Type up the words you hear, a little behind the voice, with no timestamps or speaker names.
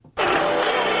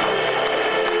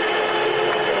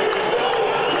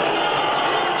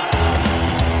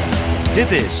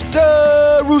Dit is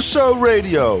Dourisseau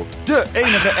Radio, de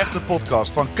enige echte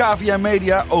podcast van KVM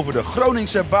Media over de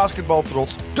Groningse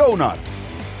basketbaltrots Donar.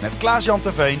 Met Klaas-Jan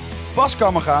Terveen, Bas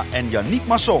Kammerga en Yannick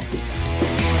Masson.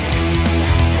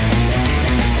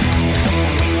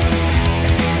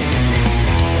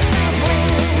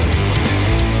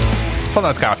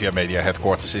 Vanuit KVM Media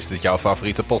Headquarters is dit jouw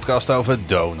favoriete podcast over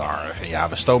Donar. Ja,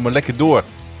 we stomen lekker door.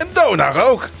 En Donar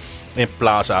ook! In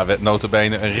Plaza werd nota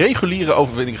bene een reguliere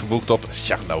overwinning geboekt op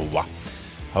Charleroi.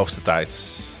 Hoogste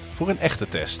tijd voor een echte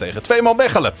test tegen twee maal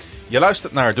Mechelen. Je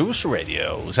luistert naar Dourisseau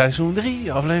Radio, seizoen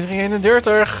 3, aflevering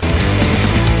 31.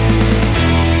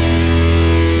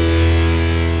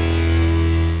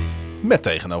 Met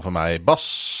tegenover mij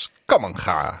Bas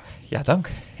Kammerga. Ja, dank.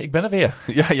 Ik ben er weer.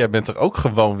 Ja, jij bent er ook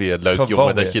gewoon weer. Leuk gewoon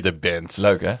jongen weer. Dat je er bent.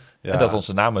 Leuk hè? Ja. En dat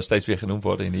onze namen steeds weer genoemd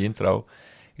worden in de intro.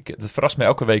 Het verrast mij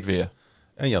elke week weer.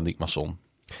 En Yannick Masson.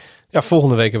 Ja,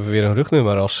 volgende week hebben we weer een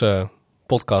rugnummer als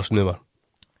podcastnummer.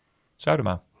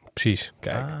 Zuidema. Precies,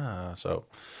 kijk. Ah, zo.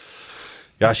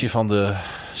 Ja, als je van de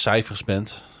cijfers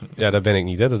bent. Ja, daar ben ik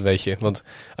niet, hè, dat weet je. Want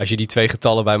als je die twee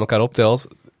getallen bij elkaar optelt,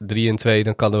 3 en 2,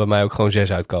 dan kan er bij mij ook gewoon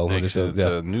 6 uitkomen. Ik dus vind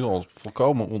het nu al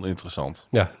volkomen oninteressant.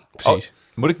 Ja, precies. Oh,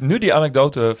 moet ik nu die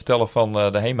anekdote vertellen van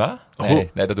de HEMA? Nee,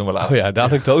 dat doen we later. Oh ja, de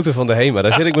anekdote van de HEMA.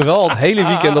 Daar zit ik me wel het hele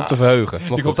weekend op te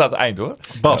verheugen. Die komt aan het eind hoor.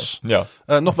 Bas, ja.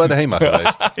 Nog bij de HEMA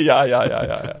geweest.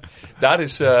 Ja. Daar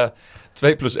is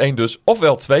 2 plus 1 dus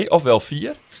ofwel 2 ofwel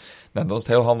 4. Nou, dan is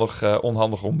het heel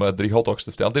onhandig om 3 hotdogs te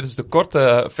vertellen. Dit is de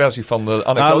korte versie van de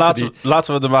anekdote.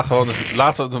 Laten we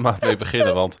er maar mee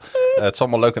beginnen. Want het is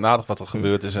allemaal leuk en aardig wat er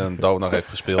gebeurd is. En Donar heeft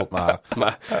gespeeld. Maar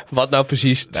wat nou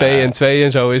precies 2 en 2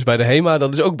 en zo is bij de HEMA,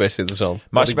 dat is ook best interessant.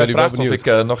 Maar als je mij vraagt of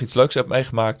ik nog iets leuks heb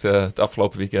meegemaakt het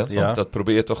afgelopen weekend. Want dat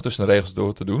probeer je toch tussen de regels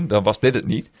door te doen. Dan was dit het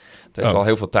niet. Het heeft al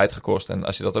heel veel tijd gekost. En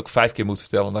als je dat ook 5 keer moet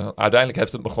vertellen. Dan uiteindelijk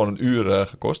heeft het me gewoon een uur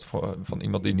gekost. Van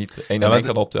iemand die niet 1 en 1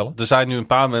 kan optellen. Er zijn nu een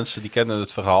paar mensen die kennen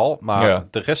het verhaal. Maar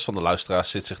de rest van de luisteraars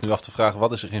zit zich nu af te vragen.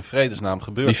 Wat is er in vredesnaam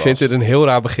gebeurd? Die vindt het een heel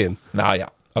raar begin. Nou ja,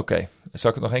 oké. Zal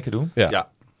ik het nog 1 keer doen? Ja.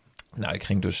 Nou, ik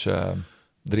ging dus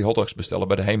 3 hotdogs bestellen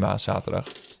bij de HEMA zaterdag.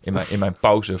 In mijn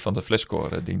pauze van de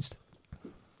flescore-dienst.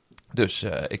 Dus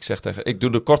ik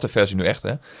doe de korte versie nu echt,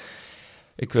 hè.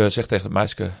 Ik zeg tegen het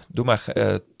meisje, doe maar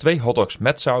 2 hotdogs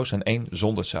met saus en 1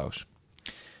 zonder saus.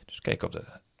 Dus ik keek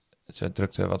ze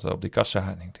drukte wat op die kassa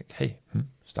en ik denk,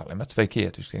 staat alleen maar 2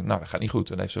 keer. Dus ik denk, nou, dat gaat niet goed.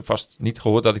 Dan heeft ze vast niet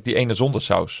gehoord dat ik die ene zonder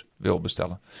saus wil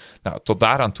bestellen. Nou, tot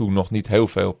daaraan toe nog niet heel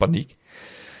veel paniek.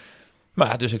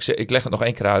 Maar dus ik leg het nog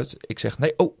 1 keer uit. Ik zeg,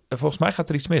 nee, volgens mij gaat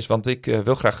er iets mis. Want ik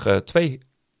wil graag 2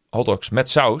 hotdogs met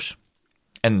saus.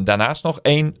 En daarnaast nog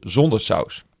 1 zonder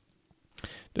saus.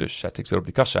 Dus zij tikt weer op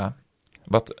die kassa.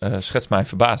 Wat schetst mijn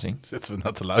verbazing. Zitten we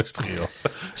naar te luisteren, joh.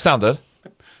 Staan er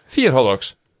 4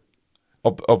 hotdogs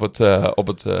op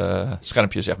het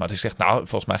schermpje, zeg maar. Dus ik zeg, nou,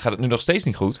 volgens mij gaat het nu nog steeds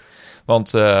niet goed.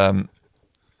 Want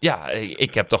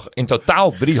ik heb toch in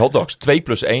totaal 3 hotdogs. 2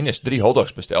 plus 1 is 3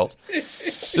 hotdogs besteld.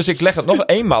 Dus ik leg het nog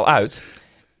eenmaal uit.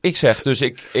 Ik zeg dus,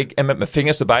 en met mijn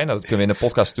vingers erbij. Nou, dat kunnen we in de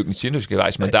podcast natuurlijk niet zien. Dus ik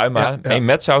wijs mijn duim aan. 1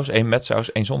 met saus, 1 met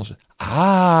saus, 1 zonder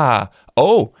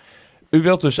saus. U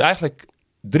wilt dus eigenlijk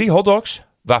 3 hotdogs,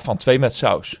 waarvan 2 met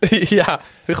saus. Ja,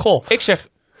 goh. Ik zeg,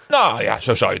 nou ja,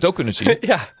 zo zou je het ook kunnen zien.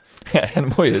 Ja. Ja, en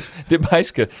het mooie is, dit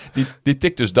meisje, die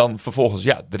tikt dus dan vervolgens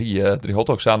 3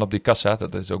 hotdogs aan op die kassa.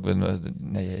 Dat is ook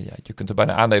je kunt er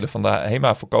bijna aandelen van de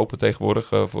HEMA verkopen tegenwoordig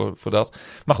voor dat.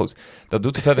 Maar goed, dat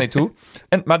doet er verder niet toe.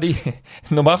 Maar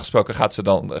normaal gesproken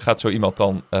gaat zo iemand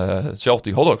dan zelf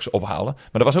die hotdogs ophalen. Maar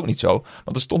dat was ook niet zo.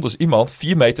 Want er stond dus iemand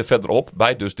 4 meter verderop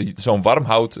bij dus zo'n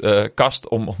warmhoutkast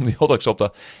om die hotdogs op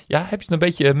te... Ja, heb je het een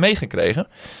beetje meegekregen?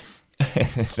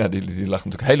 Nou, die lag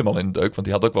natuurlijk helemaal in de deuk. Want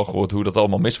die had ook wel gehoord hoe dat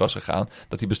allemaal mis was gegaan.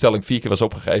 Dat die bestelling 4 keer was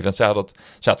opgegeven. En ze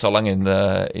zat zo lang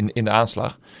in de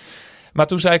aanslag. Maar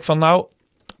toen zei ik van nou,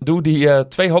 doe die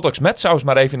 2 hotdogs met saus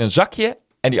maar even in een zakje.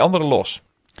 En die andere los.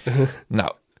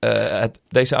 Nou,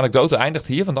 deze anekdote eindigt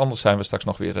hier. Want anders zijn we straks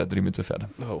nog weer 3 minuten verder.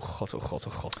 Oh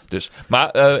god. Dus,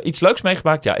 maar iets leuks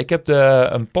meegemaakt. Ja, ik heb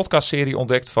een podcastserie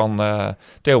ontdekt van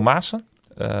Theo Maassen.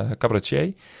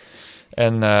 Cabaretier.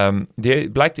 En die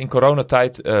blijkt in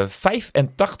coronatijd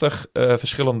 85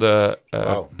 verschillende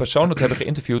personen te hebben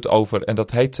geïnterviewd over. En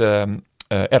dat heet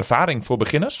Ervaring voor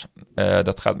beginners.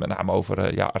 Dat gaat met name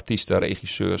over artiesten,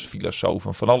 regisseurs,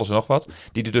 filosofen, van alles en nog wat.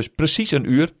 Die er dus precies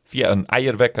een uur via een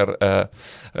eierwekker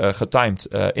getimed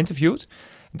interviewt.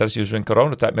 Daar is hij dus in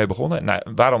coronatijd mee begonnen. Nou,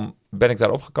 waarom ben ik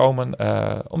daarop gekomen?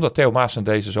 Omdat Theo Maassen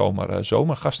deze zomer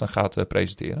zomergasten gaat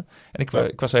presenteren. En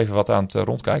ik was even wat aan het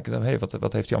rondkijken. Hey,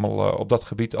 wat heeft hij allemaal op dat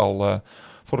gebied al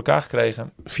voor elkaar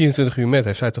gekregen? 24 uur met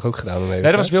heeft zij toch ook gedaan? Nee,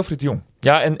 dat was Wilfried de Jong.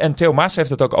 Ja, en Theo Maas heeft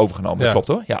het ook overgenomen. Ja. Dat klopt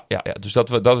hoor. Ja. Dus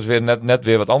dat is weer net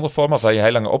weer wat ander format. Waar je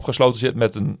heel lang opgesloten zit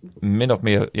met een min of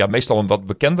meer... Ja, meestal een wat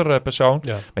bekendere persoon.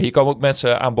 Ja. Maar hier komen ook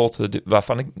mensen aan bod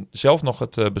waarvan ik zelf nog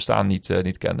het bestaan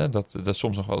niet kende. Dat is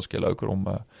soms nog wel eens een keer leuker om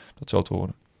dat zo te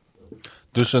horen.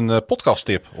 Dus een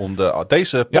podcasttip om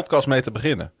deze podcast mee te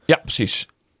beginnen. Ja, precies.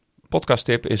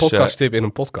 Podcasttip is... Podcasttip in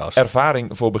een podcast.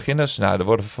 Ervaring voor beginners. Nou, er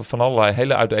worden van allerlei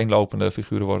hele uiteenlopende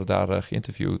figuren worden daar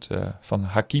geïnterviewd. Van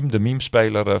Hakim, de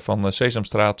memespeler van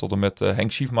Sesamstraat, tot en met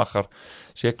Henk Schiefmacher.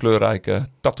 Zeer kleurrijke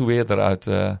tatoeëerder uit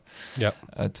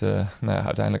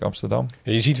uiteindelijk Amsterdam.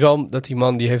 Ja, je ziet wel dat die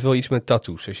man, die heeft wel iets met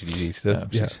tattoos, als je die ziet. Dat,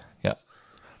 precies. Ja.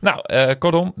 Nou,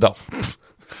 kortom, dat.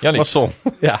 Jannie, Masson.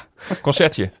 Ja.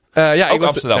 concertje. Ik was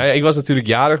Amsterdam. Ik was natuurlijk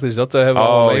jarig, dus dat hebben we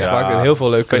allemaal meegemaakt. ja. En heel veel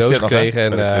leuke cadeaus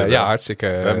gekregen. En hartstikke...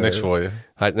 We hebben niks voor je.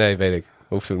 Nee, weet ik.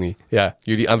 Hoeft ook niet. Ja,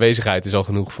 jullie aanwezigheid is al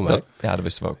genoeg voor mij. Dat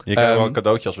wisten we ook. Je krijgt wel een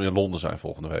cadeautje als we in Londen zijn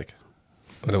volgende week.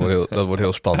 Dat wordt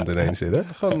heel spannend ineens, dit, hè?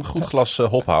 Gewoon een goed glas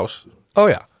Hophouse. Oh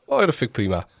ja. Oh, dat vind ik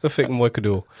prima. Dat vind ik een mooi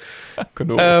cadeau.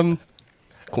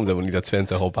 Komt helemaal niet uit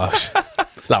Twente, Hophouse.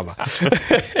 Laat maar.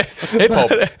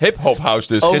 Hip-hop house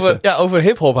dus. Over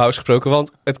hip-hop house gesproken.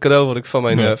 Want het cadeau wat ik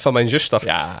van mijn zuster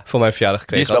voor mijn verjaardag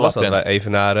gekregen had, was dat wij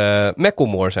even naar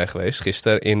Mechelen zijn geweest.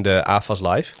 Gisteren in de AFAS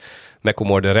Live.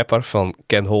 Mechelen, de rapper van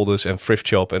Ken Holders en Thrift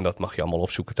Shop. En dat mag je allemaal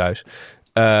opzoeken thuis.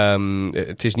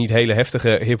 Het is niet hele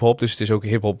heftige hip-hop. Dus het is ook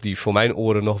hip-hop die voor mijn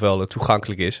oren nog wel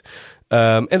toegankelijk is.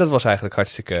 En dat was eigenlijk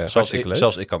hartstikke leuk.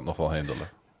 Zelfs ik kan het nog wel handelen.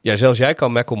 Ja, zelfs jij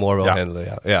kan Mechelen wel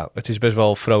handelen. Ja, het is best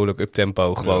wel vrolijk,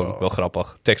 up-tempo. Gewoon wel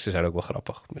grappig. Teksten zijn ook wel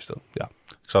grappig. Dus dat, ja.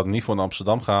 Ik zou er niet voor naar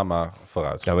Amsterdam gaan, maar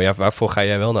vooruit. Ja, maar waarvoor ga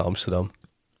jij wel naar Amsterdam?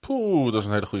 Poeh, dat is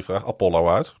een hele goede vraag. Apollo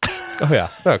uit. Oh ja,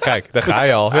 nou kijk, daar ga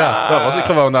je al. Ja. Daar was ik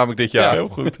gewoon namelijk dit jaar. Ja, heel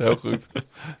goed.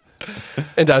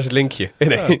 En daar is het linkje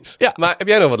ineens. Ja, maar heb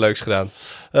jij nog wat leuks gedaan?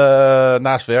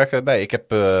 Naast werken? Nee,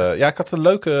 ik had een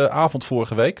leuke avond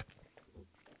vorige week.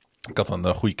 Ik had een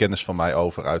goede kennis van mij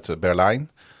over uit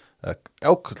Berlijn.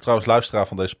 Ook trouwens luisteraar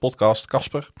van deze podcast,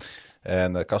 Casper.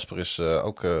 En Casper is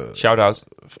ook shout-out.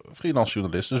 Freelance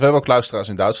journalist. Dus we hebben ook luisteraars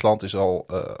in Duitsland. Is al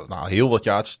heel wat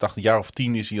jaar, het is een jaar of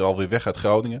 10 is hij alweer weg uit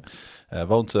Groningen.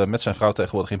 Woont met zijn vrouw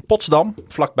tegenwoordig in Potsdam,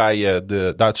 vlakbij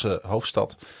de Duitse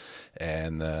hoofdstad.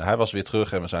 En hij was weer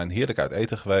terug en we zijn heerlijk uit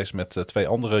eten geweest met 2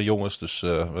 andere jongens. Dus we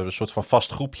hebben een soort van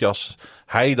vast groepje. Als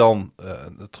hij dan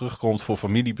terugkomt voor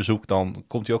familiebezoek, dan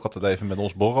komt hij ook altijd even met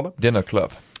ons borrelen. Dinner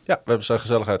club. Ja, we zijn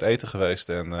gezellig uit eten geweest.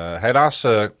 En helaas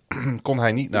kon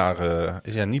hij niet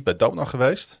is hij niet bij Donar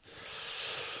geweest.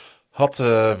 Had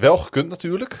wel gekund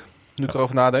natuurlijk, nu ik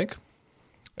erover nadenk.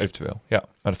 Eventueel, ja.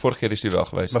 Maar de vorige keer is hij wel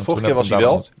geweest. Maar vorige keer was hij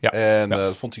wel. Ja. En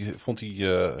hij vond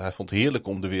het heerlijk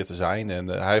om er weer te zijn. En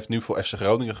hij heeft nu voor FC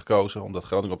Groningen gekozen. Omdat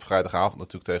Groningen op vrijdagavond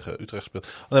natuurlijk tegen Utrecht speelt.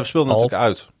 Want we speelden natuurlijk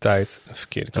uit. Tijd,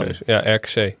 verkeerde keuze. Ja,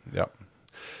 RKC. Ja.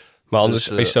 Maar anders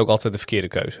is het ook altijd de verkeerde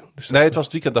keuze. Dus nee, het was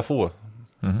het weekend daarvoor.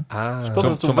 Mm-hmm.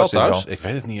 Speelden we toen wel thuis? Ik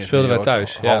weet het niet. Speelden we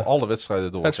thuis, ja. Alle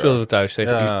wedstrijden door. Het speelden we thuis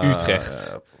tegen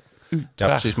Utrecht. Ja,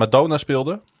 precies. Maar Donar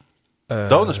speelde.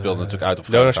 Donar speelde natuurlijk uit op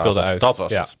Donar speelde uit. Dat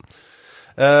was het.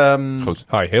 Goed.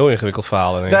 Heel ingewikkeld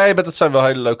verhaal. Nee, maar dat zijn wel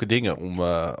hele leuke dingen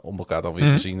om elkaar dan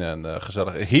weer te zien. En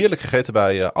gezellig. Heerlijk gegeten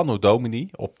bij Anno Domini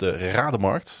op de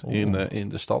Rademarkt in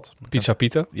de stad. Pizza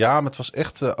Pieter. Ja, maar het was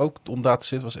echt, ook om daar te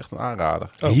zitten, was echt een aanrader.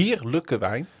 Heerlijke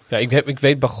wijn. Ja, ik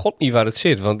weet bij God niet waar het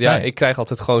zit. Want ik krijg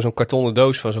altijd gewoon zo'n kartonnen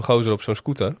doos van zo'n gozer op zo'n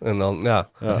scooter. En dan,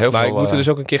 maar ik moet er dus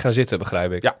ook een keer gaan zitten,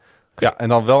 begrijp ik. Ja, en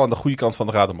dan wel aan de goede kant van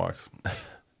de Rademarkt.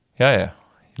 Ja.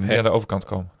 Je moet aan de overkant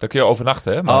komen. Daar kun je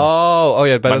overnachten, hè?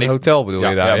 Maar, bij het hotel bedoel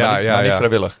je daar. Maar niet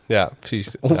vrijwillig. Ja, precies.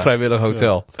 Onvrijwillig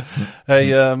hotel.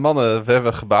 Hey mannen, we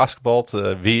hebben gebasketbald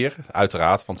weer,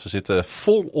 uiteraard. Want we zitten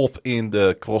volop in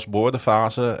de cross-border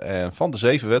fase. En van de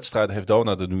 7 wedstrijden heeft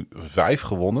Donar er nu 5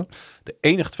 gewonnen. De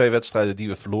enige 2 wedstrijden die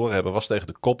we verloren hebben was tegen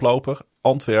de koploper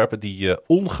Antwerpen. Die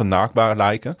ongenaakbaar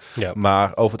lijken. Ja.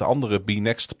 Maar over de andere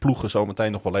B-Next ploegen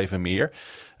zometeen nog wel even meer.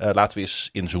 Laten we eens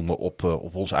inzoomen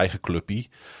op ons eigen clubje.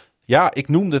 Ja, ik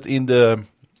noemde het in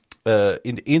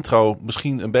de intro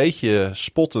misschien een beetje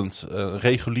spottend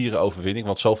reguliere overwinning.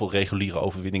 Want zoveel reguliere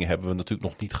overwinningen hebben we natuurlijk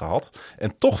nog niet gehad.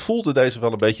 En toch voelde deze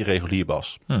wel een beetje regulier,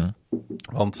 Bas.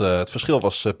 Want het verschil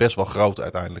was best wel groot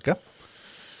uiteindelijk, hè?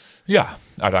 Ja,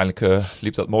 uiteindelijk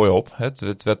liep dat mooi op.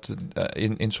 Het werd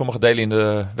in sommige delen in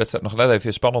de wedstrijd nog net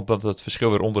even spannend dat het verschil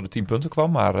weer onder de 10 punten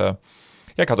kwam. Maar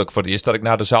ik had ook voor het eerst dat ik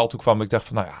naar de zaal toe kwam. Ik dacht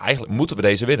van, eigenlijk moeten we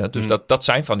deze winnen. Dus dat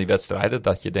zijn van die wedstrijden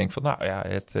dat je denkt van,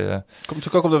 het... Komt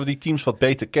natuurlijk ook omdat we die teams wat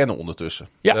beter kennen ondertussen.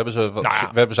 Ja.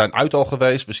 We zijn uit al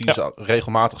geweest. We zien ze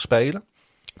regelmatig spelen.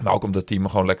 Maar ook omdat het team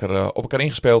gewoon lekker op elkaar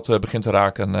ingespeeld begint te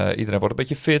raken. Iedereen wordt een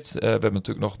beetje fit. We hebben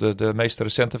natuurlijk nog de meest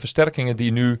recente versterkingen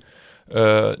die nu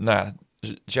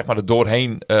zeg maar er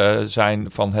doorheen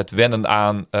zijn van het wennen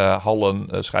aan hallen,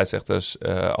 scheidsrechters,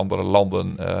 andere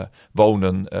landen,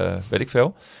 wonen, weet ik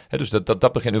veel. Dus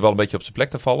dat begint nu wel een beetje op zijn plek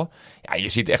te vallen. Ja, je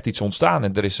ziet echt iets ontstaan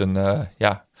en er is een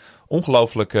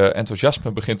ongelooflijk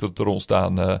enthousiasme begint er te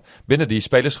ontstaan binnen die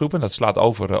spelersgroepen. Dat slaat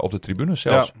over op de tribunes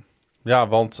zelfs. Ja,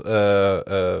 want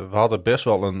we hadden best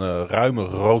wel een ruime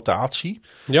rotatie.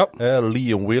 Ja.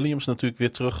 Liam Williams natuurlijk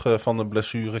weer terug van de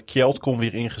blessure. Kjeld kon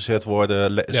weer ingezet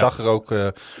worden. Zag er ook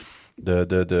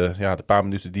de paar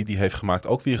minuten die hij heeft gemaakt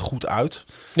ook weer goed uit.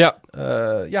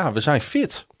 Ja, we zijn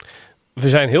fit. We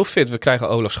zijn heel fit. We krijgen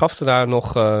Olaf Schafter daar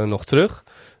nog terug.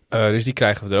 Dus die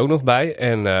krijgen we er ook nog bij.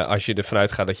 En als je ervan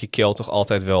uitgaat dat je Kjeld toch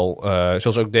altijd wel...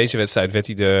 zoals ook deze wedstrijd werd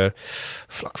hij er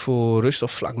vlak voor rust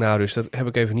of vlak na rust. Dat heb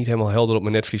ik even niet helemaal helder op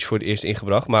mijn netvlies voor het eerst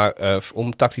ingebracht. Maar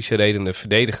om tactische redenen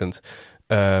verdedigend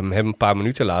hem een paar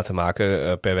minuten laten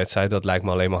maken per wedstrijd. Dat lijkt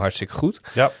me alleen maar hartstikke goed.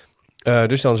 Ja.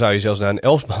 Dus dan zou je zelfs naar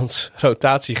een 11-mans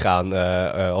rotatie gaan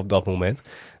op dat moment.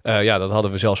 Dat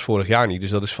hadden we zelfs vorig jaar niet. Dus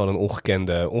dat is van een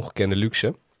ongekende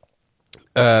luxe.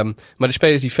 Maar de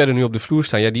spelers die verder nu op de vloer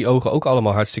staan, die ogen ook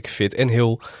allemaal hartstikke fit en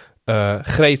heel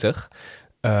gretig.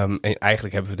 En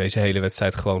eigenlijk hebben we deze hele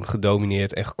wedstrijd gewoon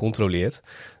gedomineerd en gecontroleerd.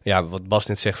 Ja, wat Bas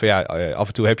net zegt, af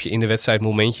en toe heb je in de wedstrijd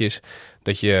momentjes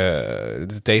dat je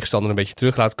de tegenstander een beetje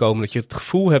terug laat komen. Dat je het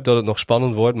gevoel hebt dat het nog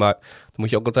spannend wordt. Maar dan moet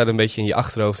je ook altijd een beetje in je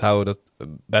achterhoofd houden dat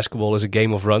basketball is een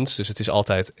game of runs. Dus het is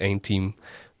altijd één team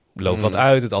loopt wat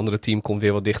uit, het andere team komt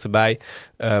weer wat dichterbij.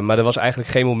 Maar er was eigenlijk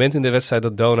geen moment in de wedstrijd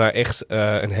dat Donar echt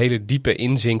een hele diepe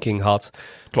inzinking had.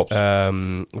 Klopt.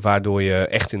 Waardoor je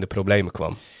echt in de problemen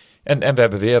kwam. En we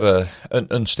hebben weer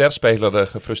een sterspeler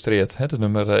gefrustreerd. Hè?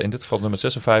 In dit geval nummer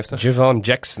 56. Javon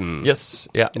Jackson. Yes,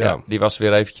 ja. Die was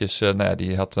weer eventjes...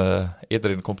 die had eerder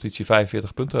in de competitie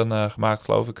 45 punten gemaakt,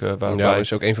 geloof ik. Hij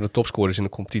is ook een van de topscorers in de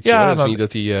competitie. Ja, dat is niet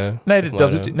dat hij...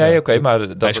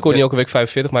 Hij scoort niet elke week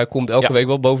 45, maar hij komt elke week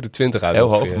wel boven de 20 uit.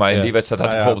 Heel hoog, maar in die wedstrijd had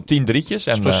hij bijvoorbeeld 10 drietjes.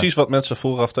 Dat is precies wat mensen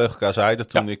vooraf tegen elkaar zeiden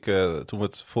toen we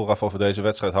het vooraf over deze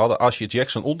wedstrijd hadden. Als je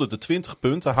Jackson onder de 20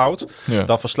 punten houdt,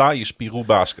 dan versla je Spirou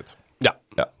Basket.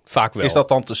 Ja, vaak wel. Is dat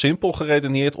dan te simpel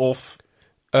geredeneerd of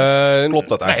klopt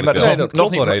dat eigenlijk wel? Nee, dat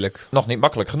klopt wel redelijk. Nog niet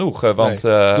makkelijk genoeg. Want,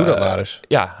 doe dat maar eens.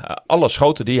 Ja, alle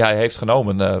schoten die hij heeft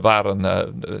genomen waren...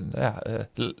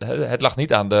 het lag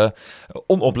niet aan de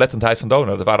onoplettendheid van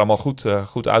Donar. Er waren allemaal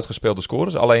goed uitgespeelde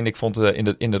scores. Alleen ik vond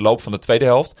in de loop van de tweede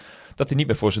helft dat hij niet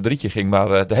meer voor zijn drietje ging,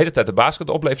 maar de hele tijd de basket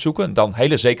op bleef zoeken. Dan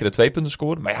hele zekere 2 punten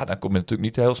scoren. Maar ja, dan kom je natuurlijk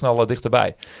niet heel snel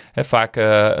dichterbij. Vaak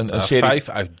een serie... 5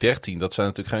 uit 13, dat zijn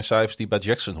natuurlijk geen cijfers die bij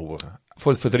Jackson horen.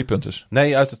 Voor 3 punters?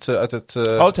 Nee, uit het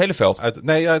het hele veld?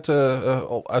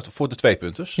 Voor de 2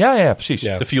 punters. Ja, precies.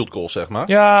 Ja. De field goal, zeg maar.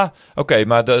 Ja, oké,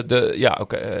 maar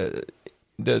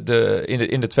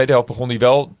in de tweede helft begon hij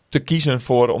wel te kiezen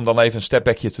om dan even een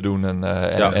stepbackje te doen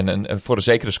en voor een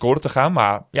zekere score te gaan.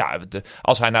 Maar ja,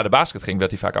 als hij naar de basket ging,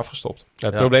 werd hij vaak afgestopt. Ja,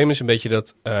 het probleem is een beetje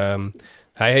dat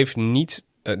hij heeft niet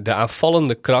de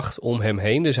aanvallende kracht om hem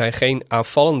heen. Er zijn geen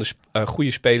aanvallende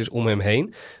goede spelers om hem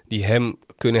heen die hem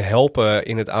kunnen helpen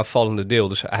in het aanvallende deel.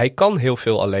 Dus hij kan heel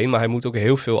veel alleen, maar hij moet ook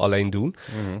heel veel alleen doen.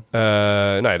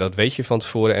 Mm-hmm. Dat weet je van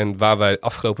tevoren. En waar wij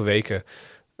afgelopen weken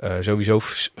sowieso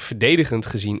verdedigend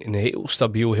gezien een heel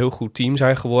stabiel, heel goed team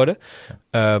zijn geworden.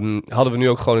 Hadden we nu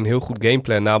ook gewoon een heel goed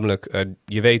gameplan. Namelijk,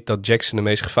 je weet dat Jackson de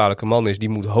meest gevaarlijke man is. Die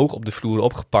moet hoog op de vloer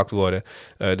opgepakt worden.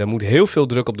 Er moet heel veel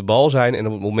druk op de bal zijn. En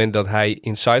op het moment dat hij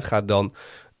inside gaat, dan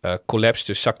collapse.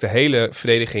 Dus zakt de hele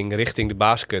verdediging richting de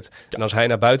basket. En als hij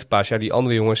naar buiten paast, die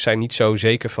andere jongens zijn niet zo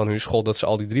zeker van hun schot dat ze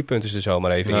al die 3 punten er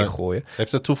zomaar even ingooien.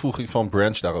 Heeft de toevoeging van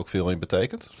Branch daar ook veel in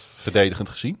betekend? Verdedigend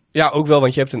gezien? Ja, ook wel,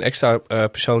 want je hebt een extra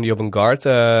persoon die op een guard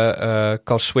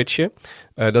kan switchen.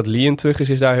 Dat Lian terug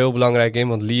is daar heel belangrijk in.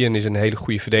 Want Lian is een hele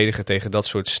goede verdediger tegen dat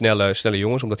soort snelle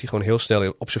jongens. Omdat hij gewoon heel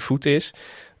snel op zijn voeten is.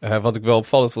 Wat ik wel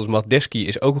opvallend vond, Matdevski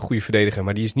is ook een goede verdediger,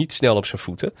 maar die is niet snel op zijn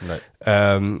voeten.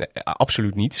 Nee.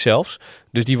 Absoluut niet zelfs.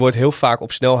 Dus die wordt heel vaak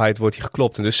op snelheid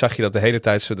geklopt. En dus zag je dat de hele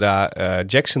tijd zodra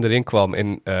Jackson erin kwam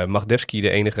en Matdevski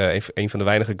een van de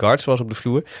weinige guards was op de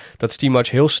vloer, dat Stimac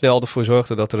heel snel ervoor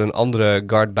zorgde dat er een andere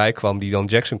guard bij kwam die dan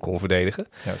Jackson kon verdedigen.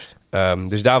 Juist.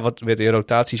 Dus daar werd in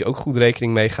rotaties ook goed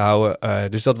rekening mee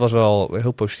gehouden. Dus dat was wel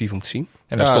heel positief om te zien.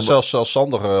 En zelfs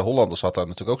Sander Hollanders had daar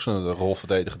natuurlijk ook zijn rol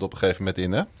verdedigend op een gegeven moment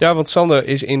in, hè? Ja, want Sander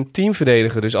is in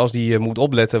teamverdediger. Dus als die moet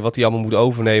opletten wat hij allemaal moet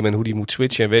overnemen en hoe die moet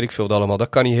switchen en weet ik veel wat allemaal, daar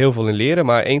kan hij heel veel in leren.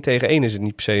 Maar 1 tegen 1 is het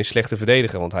niet per se een slechte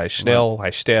verdediger, want hij is snel, hij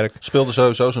is sterk. Speelde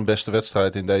sowieso zijn beste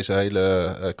wedstrijd in deze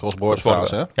hele cross-border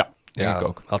fase, hè? Ja, denk ik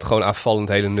ook. Had gewoon aanvallend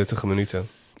hele nuttige minuten.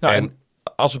 Nou, en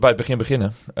als we bij het begin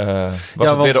beginnen.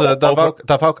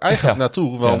 Daar wou ik eigenlijk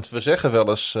naartoe. Want we zeggen wel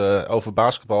eens over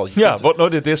basketbal. Wordt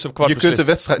nooit het eerste kwart je kunt de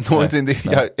wedstrijd nooit in de...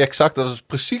 Ja, exact. Dat is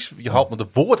precies... Je haalt me de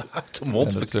woorden uit de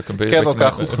mond. We kennen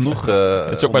elkaar goed genoeg.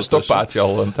 Het is ook mijn stokpaardje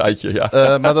al een tijdje,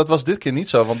 maar dat was dit keer niet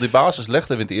zo. Want die basis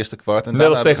legden we in het eerste kwart. En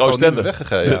daarna hebben we gewoon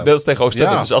weggegeven. Nederlands tegen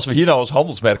Oostende. Dus als we hier nou ons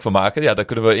handelsmerk van maken... dan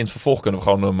kunnen we in het vervolg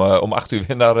gewoon om 8 uur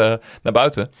weer naar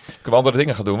buiten. Kunnen we andere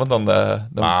dingen gaan doen. Want dan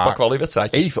pakken we al die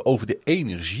wedstrijdjes. Even over de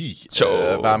energie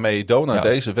waarmee Donar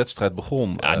deze wedstrijd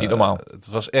begon. Ja, niet normaal.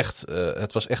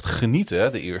 Het was echt genieten, hè,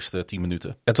 de eerste 10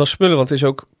 minuten. Het was spullen, want het is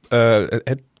ook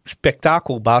het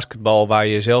spektakel basketbal waar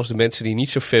je zelfs de mensen die niet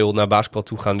zoveel naar basketbal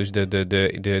toe gaan, dus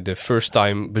de first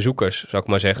time bezoekers, zou ik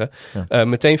maar zeggen,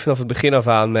 meteen vanaf het begin af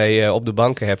aan mee op de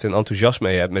banken hebt en enthousiast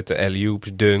mee hebt met de alley-oops,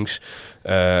 dunks,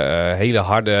 hele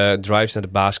harde drives naar de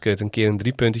basket, een keer een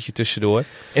 3-puntetje tussendoor.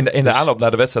 In de aanloop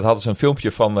naar de wedstrijd hadden ze een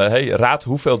filmpje van raad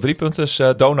hoeveel 3-punters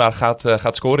Donar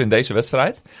gaat scoren in deze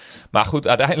wedstrijd. Maar goed,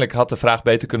 uiteindelijk had de vraag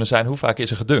beter kunnen zijn hoe vaak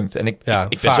is er gedunkt. En ik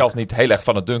ben zelf niet heel erg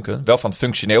van het dunken. Wel van het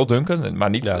functioneel dunken, maar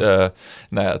niet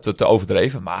te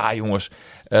overdreven. Maar jongens,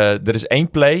 er is 1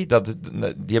 play,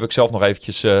 die heb ik zelf nog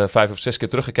eventjes 5 of 6 keer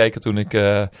teruggekeken toen ik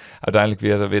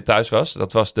uiteindelijk weer thuis was.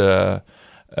 Dat was de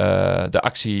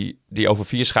actie die over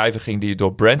 4 schijven ging, die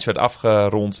door Branch werd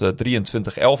afgerond, 23-11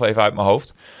 even uit mijn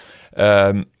hoofd.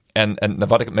 En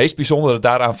wat ik het meest bijzondere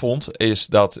daaraan vond, is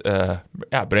dat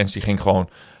Branch die ging gewoon...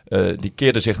 die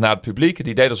keerde zich naar het publiek.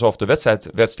 Die deed alsof de wedstrijd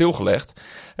werd stilgelegd.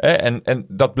 En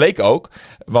dat bleek ook.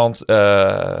 Want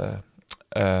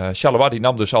Charleroi die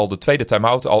nam dus al de tweede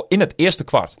time-out al in het eerste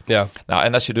kwart. Ja. Nou,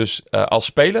 en als je dus als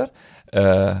speler...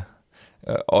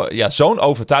 zo'n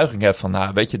overtuiging hebt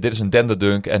van, weet je, dit is een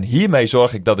denderdunk en hiermee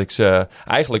zorg ik dat ik ze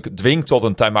eigenlijk dwing tot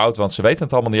een time-out, want ze weten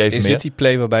het allemaal niet even meer. Is dit die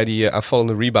play waarbij die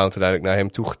aanvallende rebound uiteindelijk naar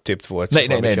hem toegetipt wordt? Nee.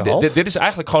 Dit is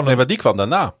eigenlijk gewoon... Nee, maar die kwam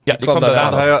daarna. Ja, die kwam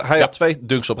daarna. Hij had 2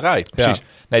 dunks op rij. Precies. Ja.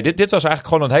 Nee, dit was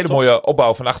eigenlijk gewoon een hele mooie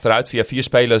opbouw van achteruit via 4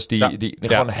 spelers die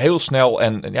gewoon heel snel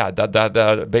en daar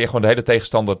ben je gewoon de hele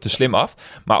tegenstander te slim af.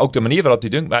 Maar ook de manier waarop die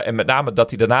dunk, en met name dat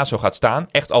hij daarna zo gaat staan,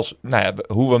 echt als,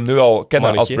 hoe we hem nu al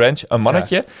kennen als Branch, een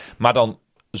mannetje, maar dan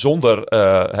zonder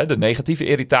de negatieve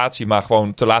irritatie, maar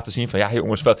gewoon te laten zien van,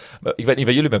 jongens, ik weet niet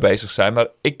waar jullie mee bezig zijn, maar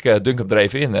ik dunk hem er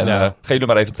even in en ga jullie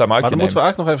maar even een time-outje nemen. Maar dan moeten we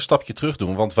eigenlijk nog even een stapje terug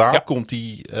doen, want waar komt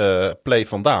die play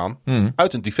vandaan?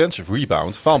 Uit een defensive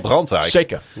rebound van Brandwijk.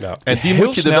 Zeker. Ja. En die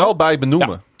moet je er wel bij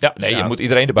benoemen. Je moet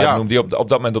iedereen erbij benoemen die op dat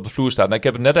moment op de vloer staat. Nou, ik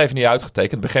heb het net even niet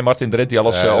uitgetekend. Ik ben geen Martin Drent die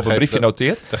alles op een briefje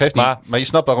noteert. Dat geeft niet, maar je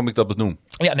snapt waarom ik dat benoem.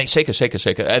 Ja, nee,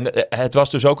 zeker. En het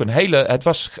was dus ook het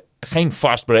was geen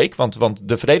fast break, want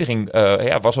de verdediging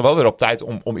was er wel weer op tijd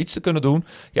om iets te kunnen doen.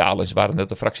 Ja, alleen ze waren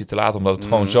net een fractie te laat, omdat het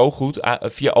gewoon zo goed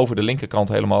via over de linkerkant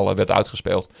helemaal werd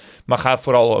uitgespeeld. Maar ga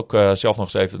vooral ook zelf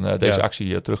nog eens even deze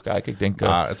actie terugkijken. Ik denk,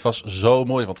 het was zo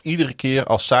mooi, want iedere keer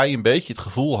als zij een beetje het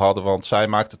gevoel hadden, want zij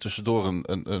maakte tussendoor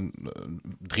een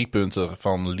 3-punter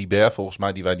van Libert, volgens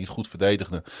mij, die wij niet goed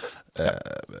verdedigden.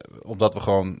 Omdat we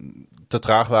gewoon te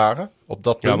traag waren op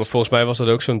dat punt. Ja, maar volgens mij was dat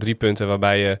ook zo'n 3-punter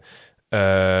waarbij je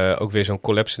ook weer zo'n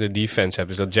collapsende defense hebt.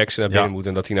 Dus dat Jackson naar binnen moet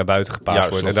en dat hij naar buiten gepaast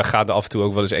wordt. En daar gaat er af en toe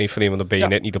ook wel eens één van in, want dan ben je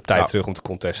net niet op tijd terug om te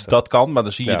contesten. Dat kan, maar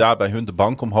dan zie je daar bij hun de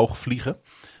bank omhoog vliegen.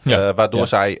 Waardoor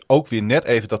zij ook weer net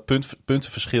even dat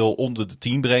puntenverschil onder de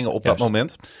 10 brengen op dat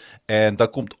moment. En dan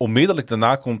komt onmiddellijk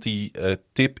daarna die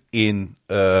tip in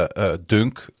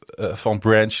dunk van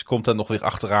Branch komt er nog weer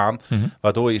achteraan.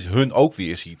 Waardoor je hun ook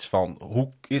weer ziet van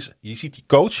je ziet die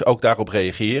coach ook daarop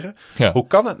reageren. Ja. Hoe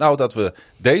kan het nou dat we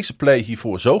deze play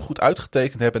hiervoor zo goed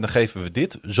uitgetekend hebben en dan geven we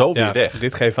dit zo weer weg?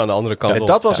 Dit geven we aan de andere kant op. En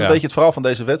dat was een beetje het verhaal van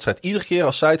deze wedstrijd. Iedere keer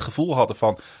als zij het gevoel hadden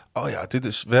van,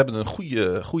 we hebben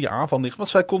een goede aanval. Want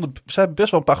zij hebben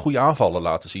best wel een paar goede aanvallen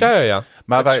laten zien. Ja.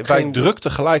 Maar wij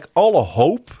drukten gelijk alle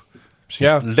hoop.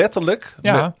 Letterlijk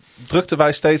drukten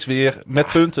wij steeds weer met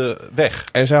punten weg.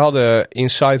 En zij hadden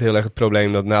inside heel erg het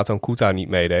probleem dat Nathan Kuta niet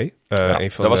meedeed.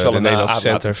 Een van de Nederlandse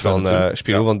center van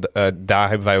Spirou. Want daar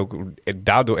hebben wij ook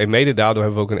daardoor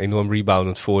hebben we ook een enorm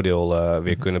reboundend voordeel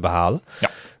weer kunnen behalen. Ja.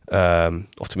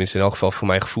 Of tenminste in elk geval voor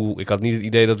mijn gevoel. Ik had niet het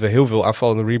idee dat we heel veel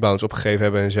aanvallende rebounds opgegeven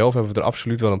hebben. En zelf hebben we er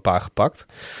absoluut wel een paar gepakt.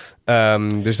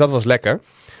 Dus dat was lekker.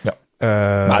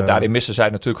 Maar daarin missen zij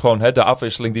natuurlijk gewoon de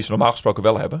afwisseling die ze normaal gesproken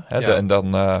wel hebben. En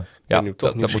dan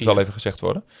dat moet wel even gezegd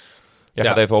worden. Jij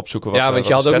gaat even opzoeken wat want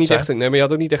je had ook niet echt maar je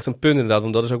had ook niet echt een punt inderdaad.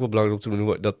 Want dat is ook wel belangrijk om te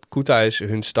doen. Dat Kuta is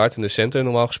hun startende center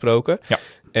normaal gesproken. Ja.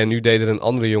 En nu deed er een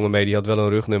andere jongen mee. Die had wel een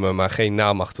rugnummer, maar geen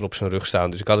naam achter op zijn rug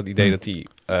staan. Dus ik had het idee dat hij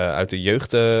uit de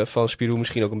jeugd van Spirou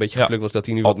misschien ook een beetje gelukt was. Dat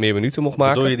hij nu wat meer minuten mocht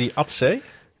maken. Bedoel je die Atse?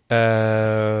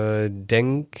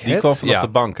 Die kwam vanaf de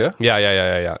bank, hè?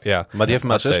 Ja. Maar die heeft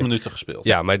maar 6 minuten gespeeld.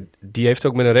 Ja, maar die heeft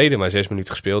ook met een reden maar 6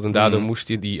 minuten gespeeld. En daardoor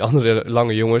moesten die andere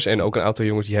lange jongens en ook een aantal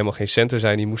jongens die helemaal geen center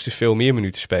zijn, die moesten veel meer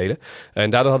minuten spelen. En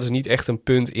daardoor hadden ze niet echt een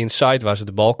punt inside waar ze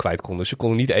de bal kwijt konden. Dus ze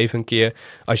konden niet even een keer,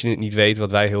 als je het niet weet,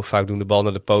 wat wij heel vaak doen, de bal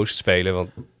naar de post spelen. Want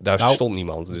daar stond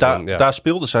niemand. Dus daar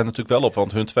speelden zij natuurlijk wel op,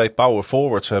 want hun 2 power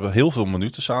forwards hebben heel veel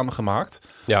minuten samengemaakt.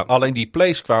 Ja. Alleen die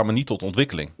plays kwamen niet tot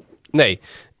ontwikkeling. Nee.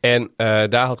 En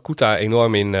daar had Kuta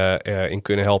enorm in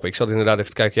kunnen helpen. Ik zat inderdaad even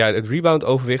te kijken. Ja, het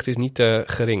rebound-overwicht is niet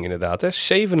gering inderdaad. Hè?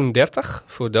 37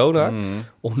 voor Donar,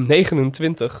 om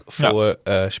 29 voor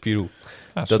Spirou.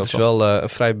 Ja, dat is wel een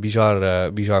vrij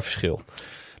bizar verschil.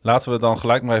 Laten we dan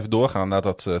gelijk maar even doorgaan naar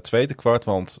dat tweede kwart.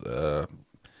 Want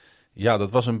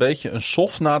dat was een beetje een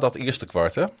soft na dat eerste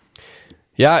kwart, hè?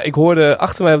 Ja, ik hoorde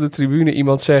achter mij op de tribune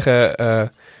iemand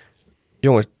zeggen...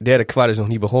 jongens, derde kwart is nog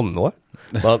niet begonnen, hoor.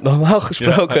 Want normaal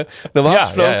gesproken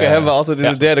hebben we altijd in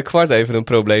het derde kwart even een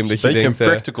probleem. Dat je beetje denkt, een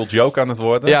practical joke aan het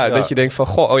worden. Ja, dat je denkt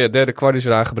van, derde kwart is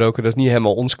weer aangebroken. Dat is niet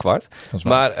helemaal ons kwart.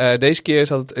 Maar deze keer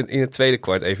zat het in het tweede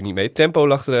kwart even niet mee. Tempo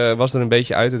was er een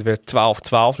beetje uit. Het werd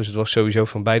 12-12. Dus het was sowieso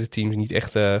van beide teams niet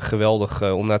echt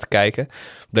geweldig om naar te kijken.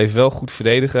 Bleef wel goed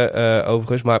verdedigen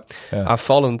overigens. Maar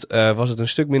aanvallend was het een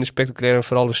stuk minder spectaculair. En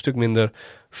vooral een stuk minder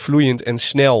vloeiend en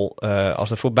snel als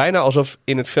daarvoor. Bijna alsof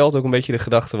in het veld ook een beetje de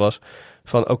gedachte was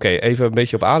van oké, even een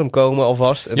beetje op adem komen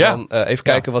alvast. En dan even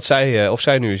kijken of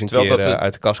zij nu eens een keer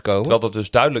uit de kast komen. Terwijl dat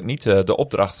dus duidelijk niet de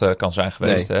opdracht kan zijn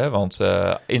geweest. Nee. Hè? Want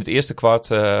in het eerste kwart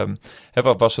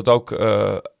was het ook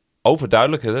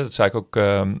overduidelijk. Hè? Dat zei ik ook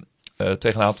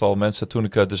tegen een aantal mensen toen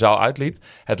ik de zaal uitliep.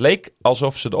 Het leek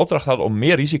alsof ze de opdracht hadden om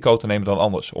meer risico te nemen dan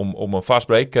anders. Om een fast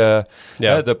break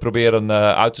te proberen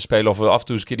uit te spelen. Of af en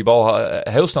toe eens een keer die bal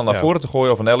heel snel naar voren te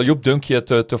gooien. Of een hele joep-dunkje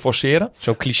te forceren.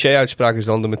 Zo'n cliché-uitspraak is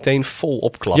dan er meteen vol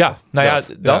opklappen. Ja,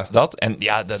 dat. En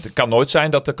dat kan nooit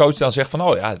zijn dat de coach dan zegt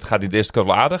van... het gaat in de eerste keer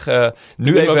wel aardig.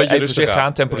 Nu even zich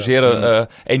gaan, temporiseren,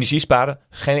 energie sparen.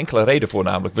 Geen enkele reden voor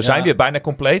namelijk. We zijn weer bijna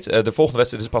compleet. De volgende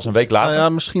wedstrijd is pas een week later. Nou ja,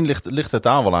 misschien ligt het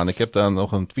daar wel aan. Ik heb daar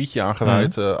nog een tweetje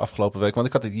aangeweid afgelopen week. Want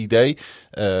ik had het idee,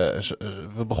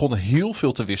 we begonnen heel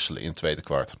veel te wisselen in het tweede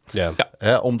kwart.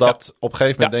 Omdat op een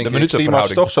gegeven moment denk ik,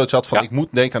 Klimaat toch zoiets had van, ik moet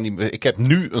denken aan die... Ik heb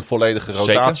nu een volledige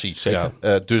rotatie. Zeker.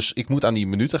 Dus ik moet aan die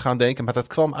minuten gaan denken. Maar dat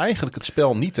kwam eigenlijk het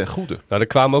spel niet ten goede. Nou, er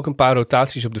kwamen ook een paar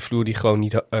rotaties op de vloer die gewoon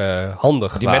niet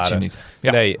handig die waren. matchen niet.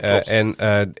 Ja, nee, en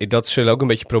dat zullen ook een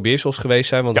beetje probeersels geweest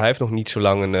zijn. Want hij heeft nog niet zo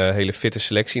lang een hele fitte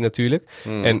selectie natuurlijk.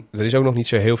 En er is ook nog niet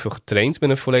zo heel veel getraind met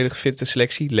een volledig fitte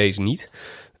selectie. Lees niet.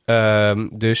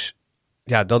 Dus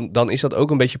dan is dat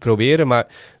ook een beetje proberen. Maar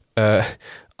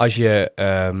als je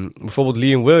bijvoorbeeld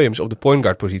Liam Williams op de point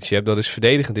guard positie hebt, dat is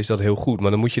verdedigend, is dat heel goed.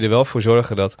 Maar dan moet je er wel voor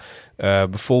zorgen dat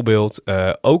bijvoorbeeld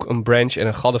ook een Branch en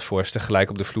een Gaddeforce tegelijk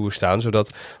op de vloer staan,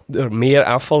 zodat er meer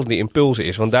aanvallende impulsen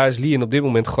is. Want daar is Liam op dit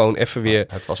moment gewoon even weer...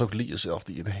 Het was ook Liam zelf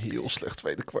die een heel slecht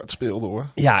tweede kwart speelde, hoor.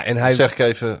 Ja, en hij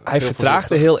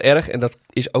vertraagde heel erg. En dat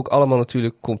is ook allemaal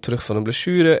natuurlijk, komt terug van een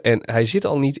blessure. En hij zit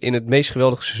al niet in het meest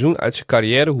geweldige seizoen uit zijn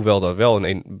carrière, hoewel daar wel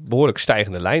een behoorlijk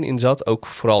stijgende lijn in zat. Ook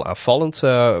vooral aanvallend,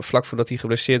 vlak voordat hij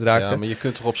geblesseerd raakte. Ja, maar je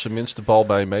kunt toch op zijn minst de bal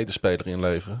bij een medespeler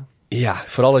inleveren? Ja,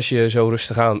 vooral als je zo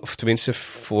rustig aan, of tenminste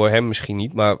voor hem misschien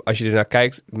niet, maar als je ernaar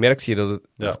kijkt, merkte je dat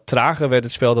het trager werd,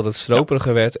 het spel, dat het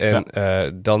stroperiger werd. En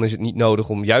dan is het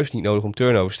juist niet nodig om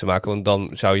turnovers te maken, want dan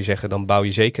zou je zeggen, dan bouw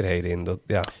je zekerheden in.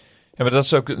 Ja, maar dat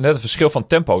is ook net het verschil van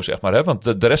tempo, zeg maar. Hè?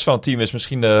 Want de rest van het team is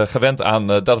misschien gewend aan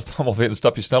dat het allemaal weer een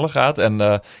stapje sneller gaat.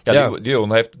 En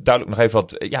Dion heeft duidelijk nog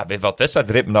even wat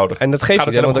wedstrijdritme nodig. En dat geeft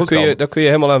je, want daar kun je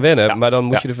helemaal aan wennen. Ja. Maar dan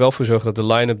moet je er wel voor zorgen dat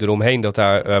de line-up eromheen, dat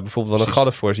daar bijvoorbeeld wel een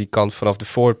Gaddeforce, die kan vanaf de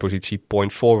forward-positie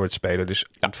point forward spelen. Dus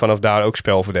vanaf daar ook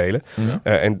spel verdelen.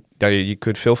 En je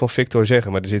kunt veel van Victor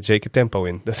zeggen, maar er zit zeker tempo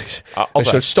in. Dat is een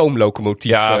soort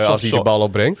stoomlocomotief als hij de bal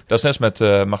opbrengt. Dat is net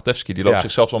met Magdevski, die loopt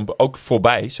zichzelf ook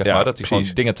voorbij, zeg maar. Dat hij gewoon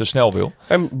dingen te snel wil.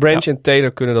 En Branch en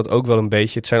Taylor kunnen dat ook wel een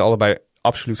beetje. Het zijn allebei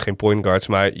absoluut geen point guards,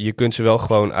 maar je kunt ze wel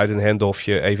gewoon uit een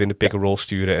handoffje even in de pick-and-roll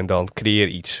sturen en dan creëer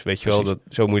iets. Weet je wel,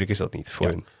 zo moeilijk is dat niet voor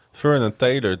hun. Vernon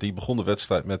Taylor, die begon de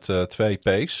wedstrijd met 2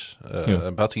 P's.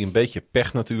 Had hij een beetje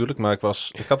pech natuurlijk, maar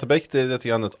ik had een beetje het idee dat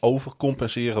hij aan het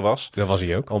overcompenseren was. Dat was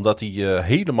hij ook. Omdat hij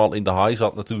helemaal in de high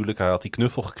zat natuurlijk. Hij had die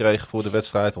knuffel gekregen voor de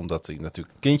wedstrijd, omdat hij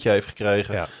natuurlijk een kindje heeft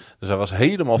gekregen. Ja. Dus hij was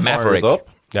helemaal fired up.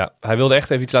 Ja, hij wilde echt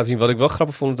even iets laten zien. Wat ik wel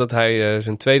grappig vond, dat hij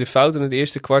zijn tweede fout in het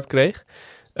eerste kwart kreeg.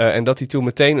 En dat hij toen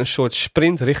meteen een soort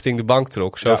sprint richting de bank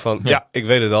trok. Zo van, ik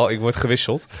weet het al, ik word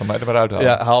gewisseld. Ga mij er maar uit halen.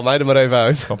 Ja, haal mij er maar even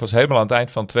uit. Kwam pas helemaal aan het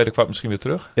eind van het tweede kwart misschien weer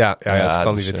terug. Ja, toen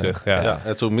kwam hij weer terug. Ja.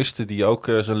 En toen miste hij ook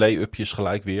zijn lay-upjes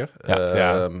gelijk weer.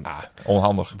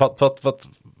 Onhandig.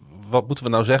 wat moeten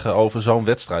we nou zeggen over zo'n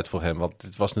wedstrijd voor hem? Want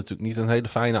dit was natuurlijk niet een hele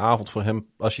fijne avond voor hem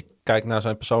als je kijkt naar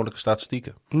zijn persoonlijke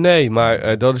statistieken. Nee,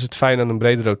 maar dat is het fijn aan een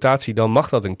brede rotatie. Dan mag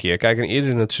dat een keer. Kijk, en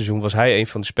eerder in het seizoen was hij een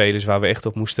van de spelers waar we echt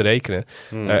op moesten rekenen.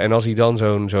 En als hij dan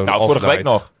zo'n vorige week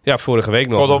nog. Ja, vorige week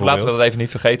nog. Laten we dat even niet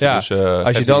vergeten. Ja, dus,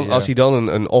 als hij dan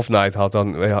een off-night had,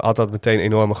 dan had dat meteen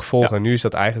enorme gevolgen. Ja. En nu is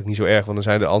dat eigenlijk niet zo erg, want dan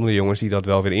zijn er andere jongens die dat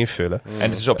wel weer invullen. En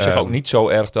het is op zich ook niet zo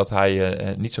erg dat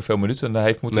hij niet zoveel minuten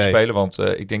heeft moeten spelen. Want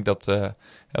ik denk dat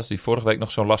als hij vorige week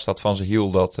nog zo'n last had van zijn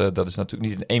hiel, dat is natuurlijk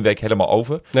niet in 1 week helemaal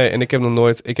over. Nee, en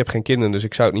ik heb geen kinderen, dus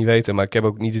ik zou het niet weten. Maar ik heb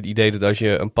ook niet het idee dat als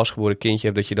je een pasgeboren kindje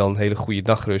hebt, dat je dan hele goede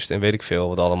nagrust en weet ik veel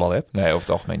wat allemaal hebt. Nee, over het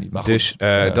algemeen niet. Maar dus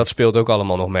dat speelt ook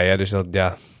allemaal nog mee. Hè? Dus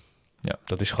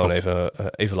dat is gewoon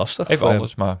even lastig. Even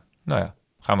anders, maar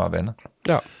ga maar wennen.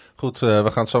 Ja. Goed,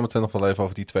 we gaan het zo meteen nog wel even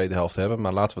over die tweede helft hebben.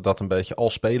 Maar laten we dat een beetje al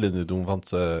spelende doen.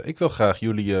 Want ik wil graag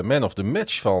jullie man of the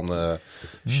match van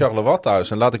Charleroi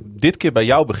thuis. En laat ik dit keer bij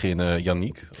jou beginnen,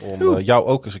 Yannick. Om jou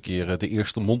ook eens een keer de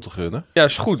eerste mond te gunnen. Ja,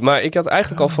 is goed. Maar ik had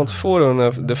eigenlijk al van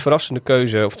tevoren de verrassende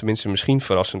keuze. Of tenminste misschien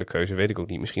verrassende keuze. Weet ik ook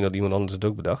niet. Misschien had iemand anders het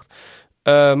ook bedacht.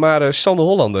 Maar Sander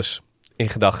Hollanders in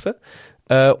gedachten.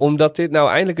 Omdat dit nou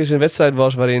eindelijk eens een wedstrijd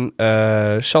was waarin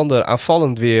Sander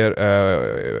aanvallend weer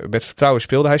met vertrouwen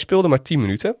speelde. Hij speelde maar 10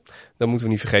 minuten. Dat moeten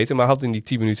we niet vergeten. Maar had in die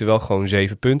 10 minuten wel gewoon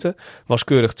 7 punten. Was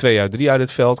keurig 2 uit 3 uit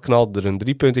het veld. Knalde er een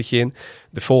 3-puntetje in.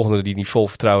 De volgende die niet vol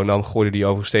vertrouwen nam, gooide die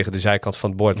overigens tegen de zijkant van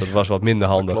het bord. Dat was wat minder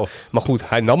handig. Maar goed,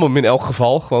 hij nam hem in elk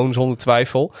geval. Gewoon zonder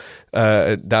twijfel.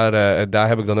 Daar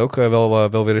heb ik dan ook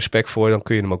wel weer respect voor. Dan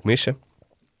kun je hem ook missen.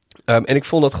 En ik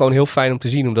vond dat gewoon heel fijn om te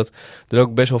zien, omdat er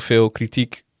ook best wel veel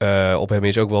kritiek op hem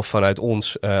is. Ook wel vanuit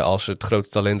ons, als het grote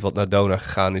talent wat naar Donar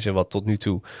gegaan is en wat tot nu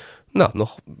toe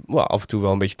nog af en toe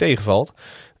wel een beetje tegenvalt.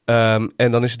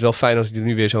 En dan is het wel fijn als hij er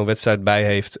nu weer zo'n wedstrijd bij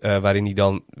heeft, waarin hij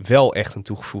dan wel echt een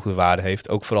toegevoegde waarde heeft.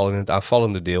 Ook vooral in het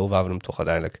aanvallende deel, waar we hem toch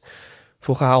uiteindelijk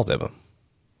voor gehaald hebben.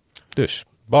 Dus.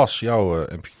 Bas, jouw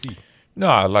MVP.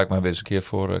 Nou, laat ik maar weer eens een keer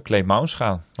voor Clay Mounts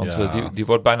gaan. Want die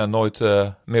wordt bijna nooit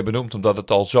meer benoemd, omdat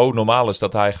het al zo normaal is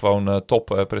dat hij gewoon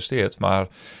top presteert. Maar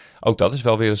ook dat is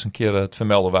wel weer eens een keer het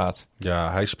vermelden waard.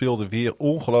 Ja, hij speelde weer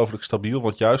ongelooflijk stabiel.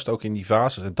 Want juist ook in die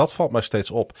fases, en dat valt mij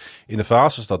steeds op. In de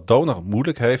fases dat Donar het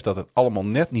moeilijk heeft, dat het allemaal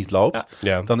net niet loopt.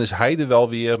 Ja. Dan is hij er wel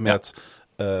weer met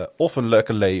of een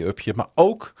lekker lay-upje, maar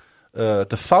ook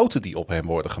de fouten die op hem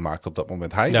worden gemaakt op dat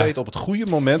moment. Hij weet op het goede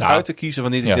moment uit te kiezen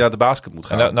wanneer hij naar de basket moet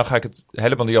gaan. En dan ga ik het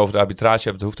helemaal niet over de arbitrage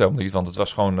hebben. Dat hoeft helemaal niet, want het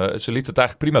was gewoon... ze liet het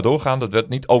eigenlijk prima doorgaan. Dat werd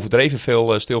niet overdreven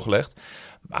veel stilgelegd.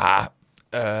 Maar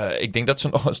ik denk dat ze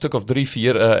nog een stuk of 3-4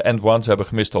 end-ones hebben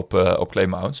gemist op Clay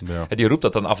Mounts. Ja. En die roept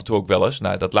dat dan af en toe ook wel eens.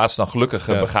 Nou, dat laatste dan gelukkig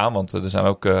begaan, want er zijn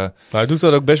ook... Maar hij doet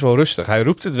dat ook best wel rustig. Hij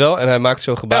roept het wel en hij maakt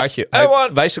zo'n gebaartje. Hij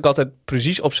wijst ook altijd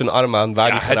precies op zijn arm aan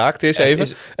waar hij geraakt is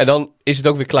even. En dan is het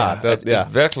ook weer klaar.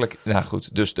 Werkelijk, nou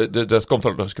goed. Dus dat komt er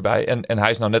ook nog eens bij. En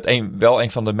hij is nou net wel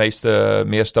een van de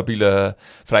meer stabiele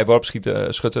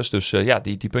vrijworpschutters. Dus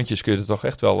die puntjes kun je er toch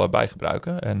echt wel bij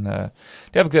gebruiken. En daar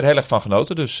heb ik weer heel erg van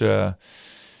genoten. Dus...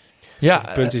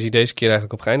 hoeveel punten is hij deze keer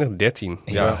eigenlijk op geëindigd? 13.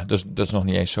 Ja, dus dat is nog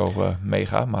niet eens zo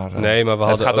mega. Maar, nee, maar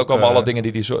het gaat ook om alle dingen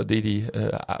die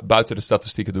buiten de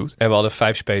statistieken doet. En we hadden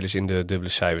 5 spelers in de dubbele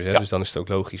cijfers. Hè? Ja. Dus dan is het ook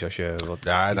logisch als je...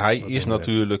 en hij is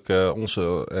natuurlijk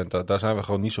onze... En daar zijn we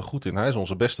gewoon niet zo goed in. Hij is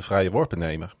onze beste vrije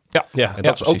worpennemer. Ja, en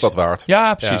dat is ook wat waard.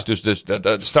 Ja, precies. Ja.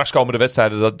 Dus straks komen de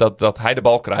wedstrijden dat hij de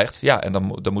bal krijgt. Ja, en dan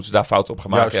moeten ze daar fouten op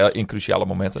gaan maken in cruciale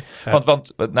momenten. Ja.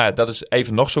 Want dat is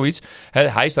even nog zoiets.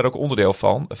 Hij is daar ook onderdeel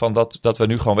van dat we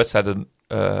nu gewoon wedstrijden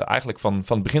eigenlijk van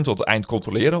het begin tot het eind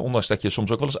controleren. Ondanks dat je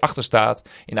soms ook wel eens achter staat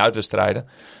in uitwedstrijden.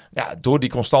 Ja, door die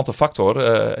constante factor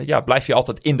blijf je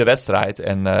altijd in de wedstrijd.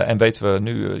 En weten we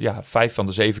nu 5 van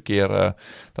de 7 keer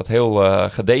dat heel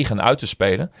gedegen uit te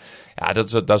spelen. Ja,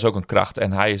 dat is ook een kracht.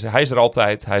 En hij is er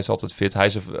altijd. Hij is altijd fit. Hij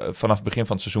is er vanaf het begin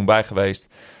van het seizoen bij geweest.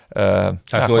 Hij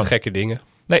heeft nooit gekke dingen.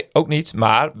 Nee, ook niet.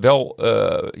 Maar wel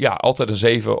altijd een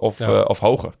 7 of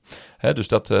hoger. Hè, dus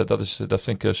dat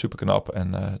vind ik super knap.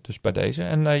 En dus bij deze.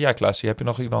 En Klaas, heb je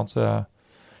nog iemand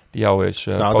die jou is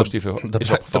positief is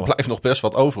opgevallen? Er blijft nog best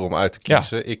wat over om uit te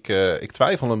kiezen. Ja. Ik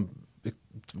twijfel een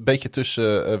beetje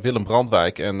tussen Willem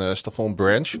Brandwijk en Stefan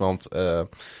Branch. Want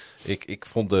ik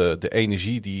vond de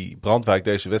energie die Brandwijk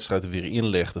deze wedstrijd er weer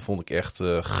inlegde, vond ik echt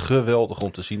geweldig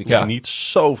om te zien. Ik geniet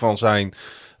zo van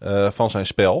zijn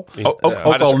spel.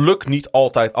 Ook al lukt niet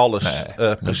altijd alles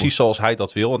precies zoals hij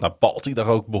dat wil. En daar balt hij daar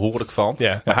ook behoorlijk van.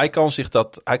 Ja. Maar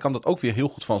hij kan dat ook weer heel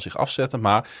goed van zich afzetten.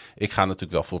 Maar ik ga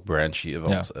natuurlijk wel voor Branch hier.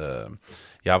 Want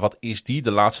wat is die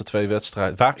de laatste 2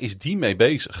 wedstrijden? Waar is die mee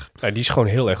bezig? Ja, die is gewoon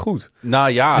heel erg goed.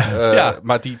 Nou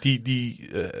maar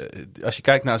als je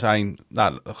kijkt naar zijn,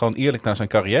 gewoon eerlijk naar zijn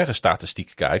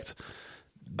carrière-statistieken kijkt,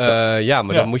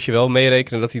 Dan moet je wel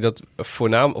meerekenen dat hij dat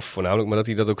voornamelijk, maar dat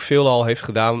hij dat ook veelal heeft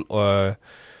gedaan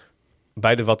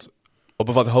op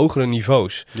een wat hogere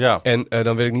niveaus. Ja. En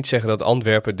dan wil ik niet zeggen dat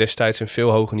Antwerpen destijds een veel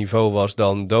hoger niveau was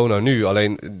dan Donar nu.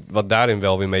 Alleen wat daarin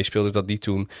wel weer meespeelde, is dat die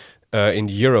toen in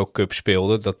de Eurocup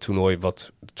speelde. Dat toernooi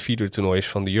wat het 4e toernooi is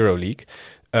van de Euroleague.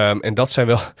 En dat zijn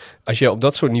wel, als je op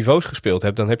dat soort niveaus gespeeld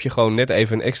hebt, dan heb je gewoon net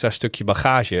even een extra stukje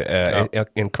bagage.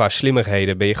 En qua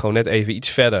slimmigheden ben je gewoon net even iets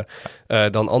verder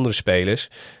dan andere spelers.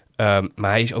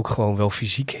 Maar hij is ook gewoon wel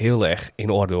fysiek heel erg in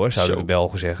orde, hoor, zouden de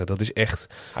Belgen zeggen. Dat is echt...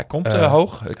 Hij komt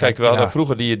hoog. Kijk, we hadden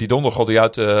vroeger die dondergod die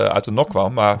uit de nok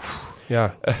kwam, maar...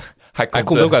 Hij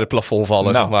komt ook uit het plafond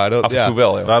vallen, zeg maar. Af en toe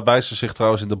wel, ja. Waarbij ze zich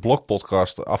trouwens in de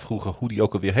blogpodcast afvroegen hoe die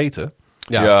ook alweer heette.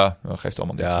 Ja, dat geeft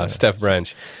allemaal niet. Ja, Stef Branch.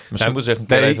 Misschien moeten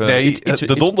ze even...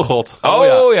 de dondergod.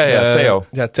 Oh ja, Theo.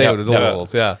 Ja, Theo de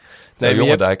dondergod, ja. Nee,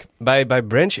 Jongendijk. Bij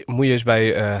Branch moet je eens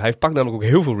hij pakt namelijk ook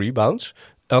heel veel rebounds.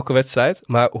 Elke wedstrijd.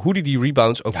 Maar hoe die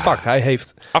rebounds ook pakt. Hij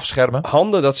heeft afschermen.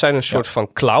 Handen, dat zijn een soort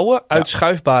van klauwen.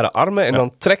 Uitschuifbare armen. En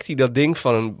dan trekt hij dat ding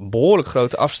van een behoorlijk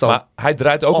grote afstand. Maar hij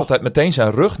draait ook altijd meteen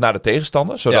zijn rug naar de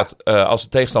tegenstander. Zodat als de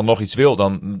tegenstander nog iets wil,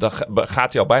 dan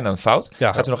gaat hij al bijna een fout.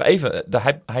 Ja. Gaat hij nog even,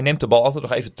 hij neemt de bal altijd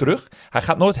nog even terug. Hij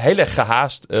gaat nooit heel erg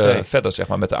gehaast verder, zeg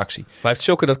maar, met de actie. Maar hij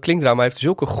heeft dat klinkt raar, maar hij heeft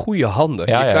zulke goede handen.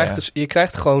 Je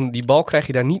krijgt gewoon, die bal krijg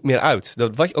je daar niet meer uit.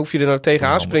 Of je er nou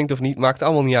tegenaan springt of niet, maakt het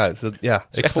allemaal niet uit.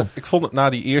 Ik vond het na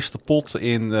die eerste pot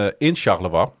in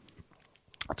Charleroi.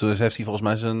 Toen heeft hij volgens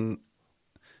mij zijn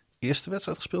eerste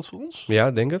wedstrijd gespeeld voor ons.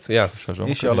 Ja, denk het. Ja,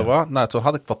 in Charleroi. Ja. Nou, toen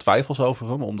had ik wat twijfels over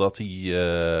hem, omdat hij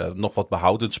nog wat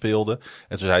behoudend speelde.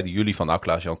 En toen zeiden jullie van,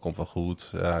 Klaas-Jan komt wel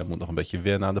goed. Hij moet nog een beetje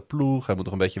wennen aan de ploeg. Hij moet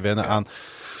nog een beetje wennen aan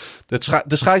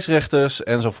de scheidsrechters,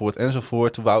 enzovoort.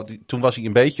 Toen was hij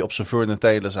een beetje op zijn Vernon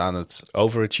Taylors aan het...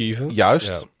 overachieven. Juist.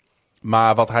 Ja.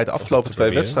 Maar wat hij de afgelopen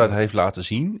 2 wedstrijden heeft laten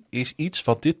zien, is iets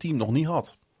wat dit team nog niet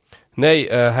had. Nee,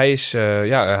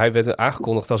 hij werd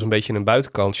aangekondigd als een beetje een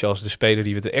buitenkansje, als de speler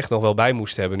die we er echt nog wel bij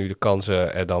moesten hebben nu de kans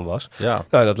er dan was. Ja.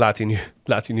 Nou, dat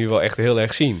laat hij nu wel echt heel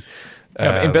erg zien.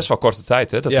 Ja, in best wel korte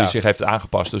tijd, hè, dat hij zich heeft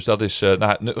aangepast. Dus dat is,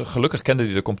 gelukkig kende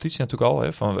hij de competitie natuurlijk al.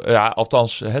 Hè,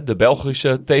 althans, de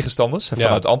Belgische tegenstanders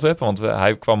vanuit Antwerpen. Want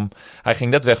hij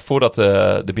ging net weg voordat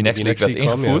de Binex League werd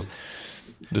ingevoerd.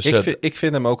 Dus, ik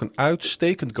vind hem ook een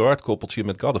uitstekend guardkoppeltje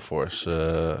met Godefors.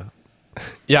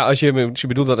 Ja, als je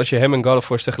bedoelt dat als je hem en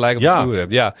Godefors tegelijk op de vloer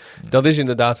hebt. Ja, dat is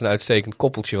inderdaad een uitstekend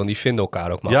koppeltje, want die vinden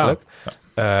elkaar ook makkelijk.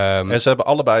 Ja. En ze hebben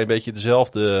allebei een beetje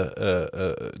dezelfde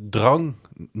drang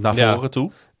naar voren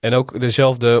toe. En ook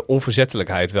dezelfde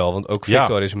onverzettelijkheid wel. Want ook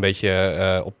Victor is een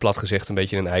beetje, op plat gezegd, een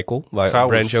beetje een eikel. Waar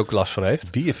Branch ook last van heeft.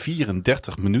 Weer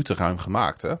 34 minuten ruim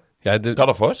gemaakt, hè? Ja,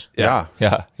 Godefors? Ja.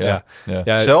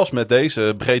 Zelfs met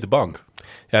deze brede bank.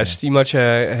 Ja, Stimac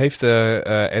heeft,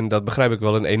 en dat begrijp ik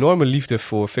wel, een enorme liefde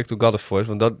voor Victor Godefors.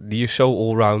 Want die is zo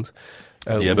allround.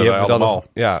 Die hebben wij allemaal.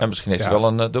 En misschien heeft hij wel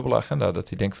een dubbele agenda. Dat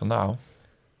hij denkt van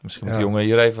misschien moet die jongen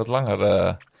hier even wat langer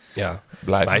blijven.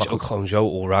 Maar hij is ook gewoon zo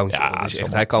allround. Ja,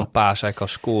 hij kan pasen, hij kan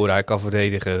scoren, hij kan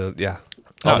verdedigen. Op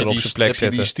zijn plek zetten. Heb je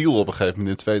die stiel op een gegeven moment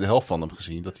in de tweede helft van hem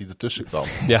gezien? Dat hij ertussen kwam.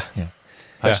 Ja.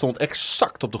 Hij stond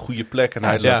exact op de goede plek en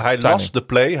hij las de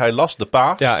play, hij las de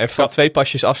paas. Ja, en van 2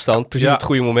 pasjes afstand, precies op het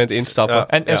goede moment instappen. Ja.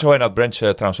 En zo had Branch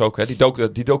trouwens ook, hè.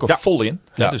 Die dook er vol in.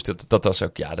 Ja. Dus dat was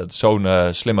ook, dat is zo'n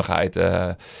slimmigheid.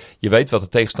 Je weet wat de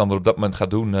tegenstander op dat moment gaat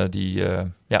doen.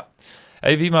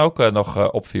 Wie me ook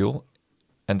nog opviel,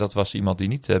 en dat was iemand die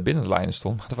niet binnen de lijnen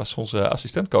stond, maar dat was onze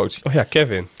assistentcoach. Oh ja,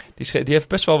 Kevin. Die heeft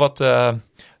best wel wat...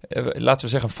 laten we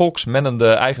zeggen, volksmennende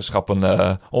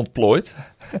eigenschappen ontplooid,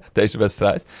 deze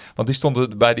wedstrijd. Want die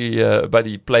stond bij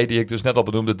die play die ik dus net al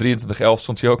benoemde, 23-11,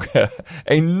 stond hij ook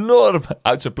enorm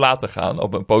uit zijn plaat te gaan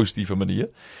op een positieve manier.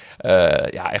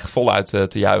 Echt voluit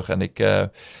te juichen. En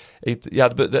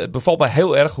het bevalt mij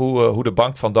heel erg hoe de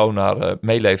bank van Donar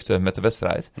meeleeft met de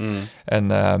wedstrijd. En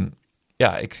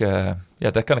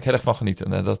daar kan ik heel erg van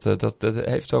genieten. Dat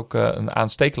heeft ook een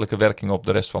aanstekelijke werking op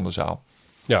de rest van de zaal.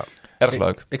 Ja. Erg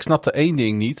leuk. Ik snapte één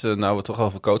ding niet, nou we het toch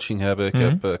over coaching hebben.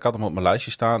 Ik had hem op mijn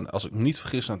lijstje staan. Als ik me niet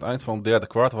vergis, aan het eind van het derde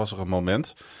kwart was er een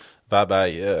moment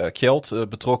waarbij Kjeld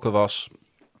betrokken was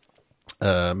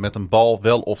met een bal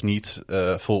wel of niet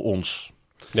voor ons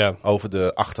over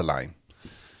de achterlijn.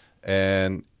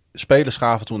 En spelers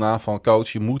gaven toen aan van coach,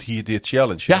 je moet hier dit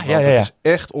challengen. Want het is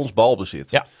echt ons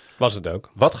balbezit. Ja. Was het ook.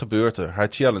 Wat gebeurt er? Hij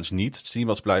challenge niet.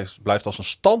 Stiemats blijft als een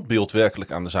standbeeld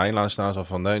werkelijk aan de zijlijn staan. Zo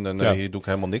van nee, hier doe ik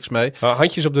helemaal niks mee.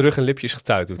 Handjes op de rug en lipjes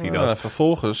getuit doet hij dan.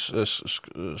 Vervolgens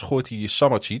gooit hij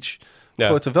Samardzic.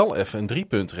 Gooit er wel even een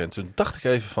 3-punter in. Toen dacht ik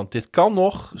even van dit kan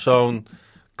nog zo'n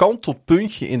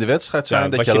kantelpuntje in de wedstrijd zijn.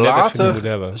 Dat je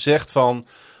later zegt van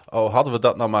hadden we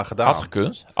dat nou maar gedaan? Had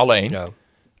gekund. Alleen,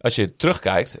 als je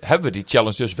terugkijkt, hebben we die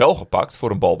challenge dus wel gepakt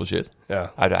voor een balbezit.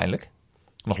 Ja. Uiteindelijk.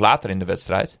 Nog later in de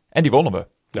wedstrijd. En die wonnen we.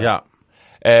 Ja.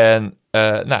 En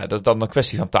dat is dan een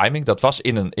kwestie van timing. Dat was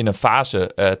in een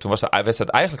fase, toen was de wedstrijd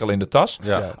eigenlijk al in de tas.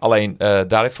 Ja. Alleen,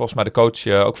 daar heeft volgens mij de coach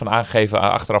ook van aangegeven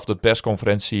achteraf de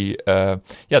persconferentie.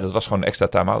 Dat was gewoon een extra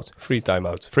time-out.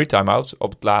 Free time-out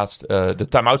op het laatst. De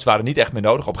time-outs waren niet echt meer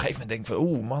nodig. Op een gegeven moment denk ik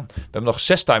van, man, we hebben nog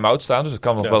 6 time-outs staan. Dus het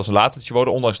kan nog wel eens een latertje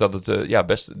worden. Ondanks dat het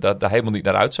best daar helemaal niet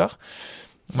naar uitzag.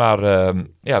 Maar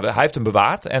hij heeft hem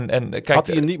bewaard. En kijk, had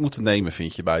hij hem niet moeten nemen,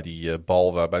 vind je, bij die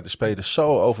bal waarbij de spelers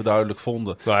zo overduidelijk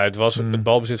vonden? Nou, het was het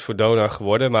balbezit voor Donar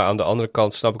geworden. Maar aan de andere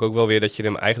kant snap ik ook wel weer dat je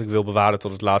hem eigenlijk wil bewaren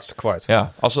tot het laatste kwart.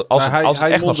 Ja, als het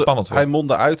echt nog spannend wordt. Hij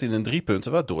mondde uit in een 3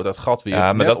 punten, waardoor dat gat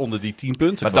weer onder die 10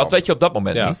 punten maar kwam. Dat weet je op dat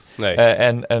moment niet. Nee.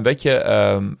 En weet je...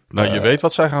 je weet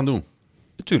wat zij gaan doen.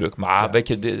 Natuurlijk, maar weet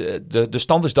je, de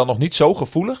stand is dan nog niet zo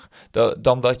gevoelig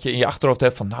dan dat je in je achterhoofd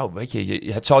hebt van, nou, weet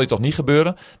je, het zal je toch niet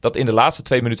gebeuren dat in de laatste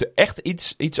 2 minuten echt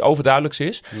iets overduidelijks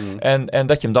is en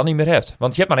dat je hem dan niet meer hebt.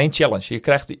 Want je hebt maar 1 challenge. Je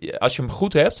krijgt, als je hem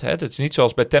goed hebt, het is niet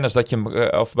zoals bij tennis dat je hem,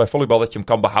 of bij volleybal dat je hem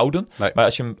kan behouden, maar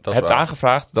als je hem hebt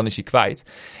aangevraagd, dan is hij kwijt.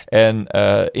 En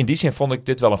in die zin vond ik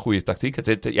dit wel een goede tactiek.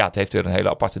 Het heeft weer een hele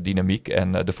aparte dynamiek.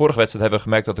 En de vorige wedstrijd hebben we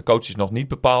gemerkt dat de coaches nog niet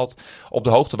bepaald op de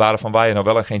hoogte waren van waar je nou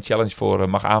wel en geen challenge voor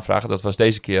mag aanvragen. Dat was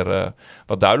deze keer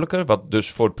wat duidelijker. Wat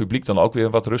dus voor het publiek dan ook weer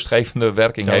een wat rustgevende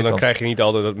werking heeft. Dan krijg je niet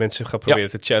altijd dat mensen gaan proberen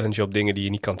te challengen op dingen die je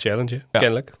niet kan challengen,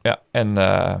 kennelijk. Ja, en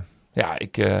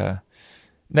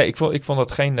ik vond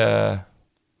het geen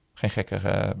gekke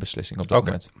beslissing op dat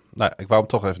moment. Nou, ik wou hem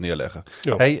toch even neerleggen.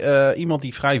 Ja. Hey, iemand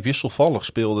die vrij wisselvallig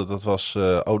speelde, dat was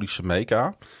Odische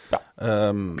Meka.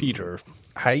 Ja. Pieter.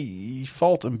 Hij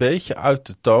valt een beetje uit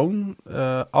de toon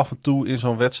af en toe in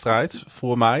zo'n wedstrijd,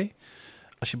 voor mij.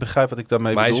 Als je begrijpt wat ik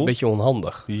daarmee bedoel. Maar hij is een beetje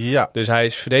onhandig. Ja. Dus hij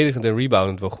is verdedigend en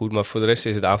reboundend wel goed, maar voor de rest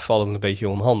is het aanvallend een beetje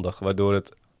onhandig. Waardoor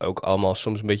het ook allemaal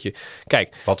soms een beetje...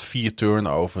 Kijk. Wat 4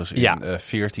 turnovers in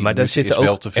 14 maar minuten is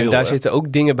wel te veel. En daar zitten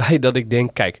ook dingen bij dat ik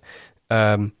denk, kijk...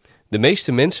 de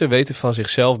meeste mensen weten van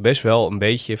zichzelf best wel een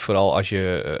beetje, vooral als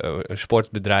je een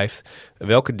sport bedrijft,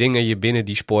 welke dingen je binnen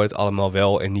die sport allemaal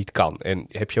wel en niet kan. En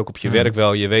heb je ook op je werk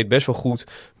wel, je weet best wel goed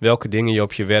welke dingen je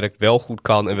op je werk wel goed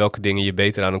kan en welke dingen je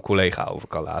beter aan een collega over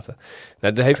kan laten.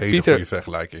 Nou, daar heeft goede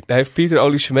vergelijking. Daar heeft Pieter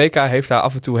Olisemeka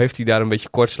af en toe heeft hij daar een beetje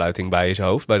kortsluiting bij in zijn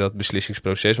hoofd, bij dat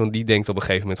beslissingsproces. Want die denkt op een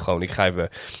gegeven moment gewoon, ik ga even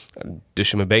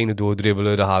tussen mijn benen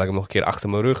doordribbelen, dan haal ik hem nog een keer achter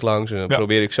mijn rug langs en dan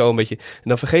probeer ik zo een beetje. En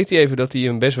dan vergeet hij even dat hij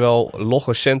een best wel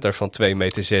logge center van 2,6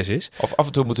 meter is. Of af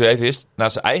en toe moeten we even eerst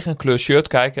naar zijn eigen kleur shirt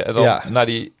kijken en dan naar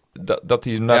die... Dat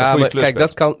hij naar de goede kleur kijk,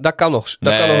 dat kan nog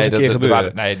een keer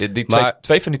gebeuren.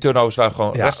 Twee van die turnovers waren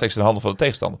gewoon rechtstreeks in de handen van de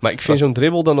tegenstander. Maar ik vind zo'n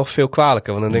dribbel dan nog veel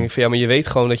kwalijker. Want dan denk ik van maar je weet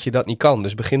gewoon dat je dat niet kan.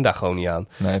 Dus begin daar gewoon niet aan.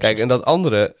 Nee, kijk, en dat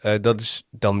andere, dat is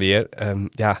dan weer...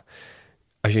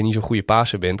 als je niet zo'n goede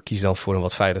passer bent, kies dan voor een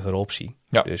wat veiligere optie.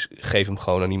 Ja. Dus geef hem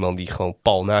gewoon aan iemand die gewoon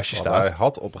pal naast je staat. Hij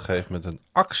had op een gegeven moment een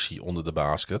actie onder de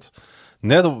basket.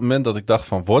 Net op het moment dat ik dacht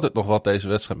van, wordt het nog wat deze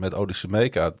wedstrijd met Odische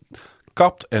Meka...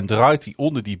 kapt en draait hij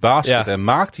onder die basket en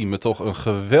maakt hij me toch een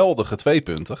geweldige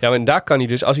 2-punter. Ja, en daar kan hij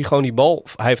dus, als hij gewoon die bal...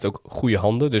 Hij heeft ook goede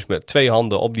handen, dus met 2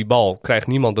 handen op die bal krijgt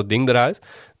niemand dat ding eruit.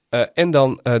 En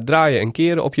dan draai je een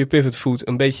keer op je pivotvoet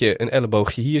een beetje een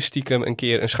elleboogje hier stiekem, een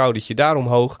keer een schoudertje daar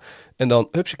omhoog. En dan,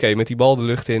 hupsakee, met die bal de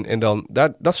lucht in. En dan,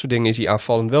 dat soort dingen is hij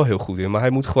aanvallend wel heel goed in. Maar hij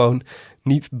moet gewoon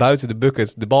niet buiten de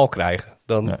bucket de bal krijgen.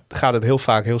 Dan gaat het heel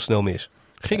vaak heel snel mis.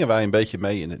 Gingen wij een beetje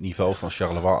mee in het niveau van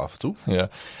Charleroi af en toe? Ja,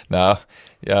 nou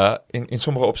ja, in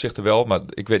sommige opzichten wel. Maar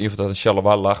ik weet niet of dat in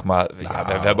Charleroi lag. Maar we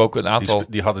hebben ook een aantal...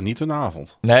 Die hadden niet hun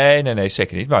avond. Nee,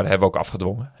 zeker niet. Maar dat hebben we ook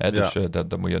afgedwongen. Hè? Dus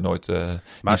dat moet je nooit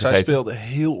maar zij speelde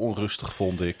heel onrustig,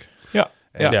 vond ik. Ja.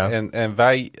 En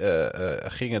wij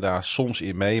gingen daar soms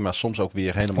in mee, maar soms ook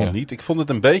weer helemaal niet. Ik vond het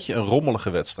een beetje een rommelige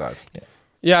wedstrijd. Ja.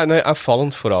 Ja, nee,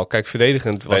 aanvallend vooral. Kijk,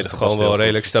 verdedigend was het gewoon wel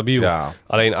redelijk stabiel. Ja.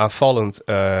 Alleen aanvallend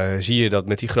zie je dat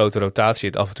met die grote rotatie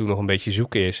het af en toe nog een beetje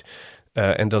zoeken is.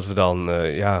 En dat we dan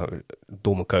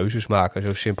domme keuzes maken.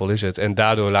 Zo simpel is het. En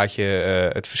daardoor laat je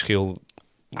het verschil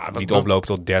niet oplopen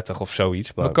tot 30 of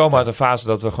zoiets. Maar, we komen uit een fase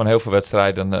dat we gewoon heel veel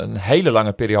wedstrijden een hele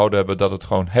lange periode hebben dat het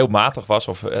gewoon heel matig was.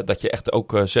 Of dat je echt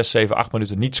ook 6, 7, 8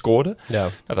 minuten niet scoorde. Ja.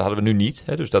 Nou, dat hadden we nu niet.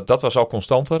 Hè. Dus dat was al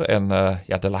constanter. En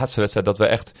de laatste wedstrijd dat we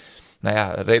echt...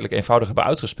 redelijk eenvoudig hebben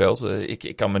uitgespeeld.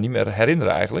 Ik kan me niet meer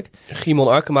herinneren eigenlijk. Gimon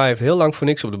Arkema heeft heel lang voor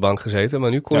niks op de bank gezeten, maar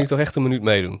nu kon hij toch echt een minuut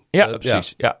meedoen. Ja,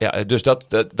 precies. Ja. Dus dat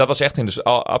was echt in de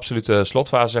absolute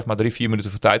slotfase, zeg maar 3-4 minuten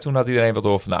voor tijd. Toen had iedereen wel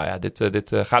door van,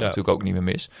 dit gaat natuurlijk ook niet meer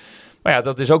mis. Maar ja,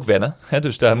 dat is ook wennen. Hè?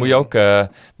 Dus daar moet je ook... we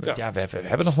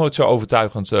hebben nog nooit zo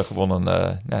overtuigend gewonnen.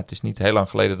 Het is niet heel lang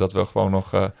geleden dat we gewoon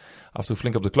nog af en toe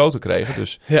flink op de kloten kregen.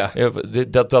 Dus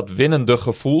dat winnende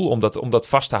gevoel, om dat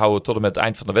vast te houden tot en met het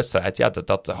eind van de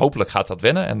wedstrijd. Hopelijk gaat dat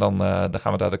winnen. En dan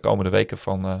gaan we daar de komende weken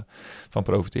van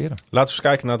profiteren. Laten we eens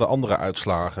kijken naar de andere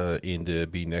uitslagen in de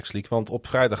B-Next League. Want op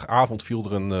vrijdagavond viel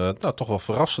er een toch wel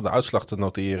verrassende uitslag te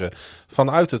noteren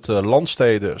vanuit het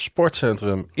Landstede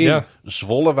Sportcentrum in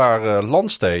Zwolle. Waar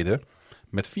Landstede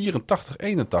met 84-81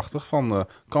 van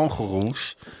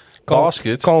Kangaroos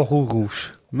Basket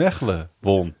Mechelen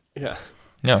won.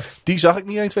 Ja. Die zag ik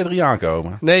niet 1, 2, 3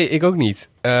 aankomen. Nee, ik ook niet.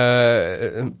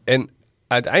 En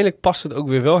uiteindelijk past het ook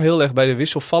weer wel heel erg bij de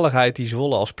wisselvalligheid die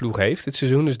Zwolle als ploeg heeft dit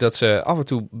seizoen. Dus dat ze af en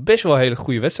toe best wel hele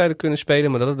goede wedstrijden kunnen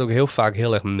spelen, maar dat het ook heel vaak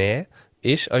heel erg meh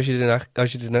is als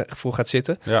je ervoor gaat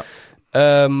zitten.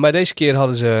 Ja. Maar deze keer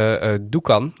hadden ze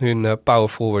Dukan, hun power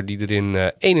forward, die er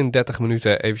in 31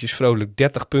 minuten eventjes vrolijk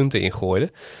 30 punten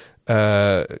ingooide.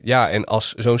 En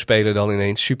als zo'n speler dan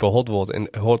ineens super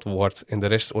hot wordt en de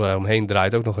rest omheen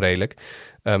draait ook nog redelijk,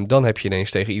 dan heb je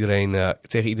ineens tegen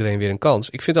iedereen weer een kans.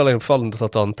 Ik vind het alleen opvallend dat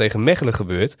dat dan tegen Mechelen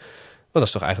gebeurt. Want dat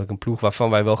is toch eigenlijk een ploeg waarvan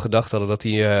wij wel gedacht hadden dat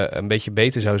die een beetje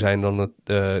beter zou zijn dan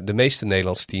de meeste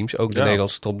Nederlandse teams, ook de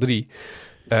Nederlandse top 3.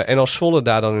 En als Zwolle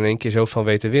daar dan in één kehet zo van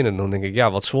weet te winnen, dan denk ik,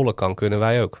 wat Zwolle kan, kunnen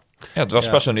wij ook. Ja, het was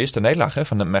pas een eerste nederlaag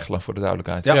van de Mechelen, voor de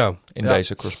duidelijkheid. In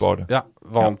deze crossborder. Ja,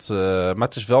 want maar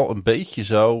het is wel een beetje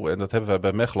zo, en dat hebben wij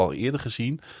bij Mechelen al eerder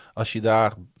gezien. Als je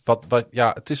daar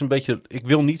het is een beetje, ik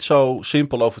wil niet zo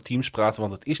simpel over teams praten,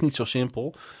 want het is niet zo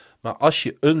simpel. Maar als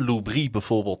je een Loubry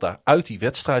bijvoorbeeld daar uit die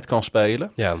wedstrijd kan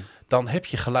spelen, dan heb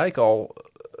je gelijk al,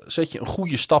 zet je een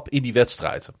goede stap in die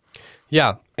wedstrijd.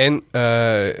 Ja, en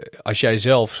als jij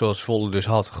zelf, zoals Zwolle dus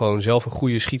had, gewoon zelf een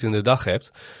goede schietende dag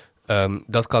hebt,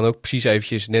 dat kan ook precies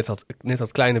eventjes net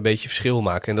dat kleine beetje verschil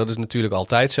maken. En dat is natuurlijk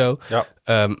altijd zo. Ja.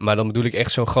 Maar dan bedoel ik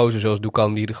echt zo'n gozer zoals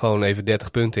Dukan die er gewoon even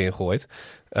 30 punten in gooit.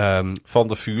 Van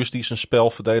de Vuurs die zijn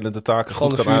spelverdelende taken goed kan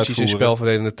uitvoeren. Van de Vuurs die zijn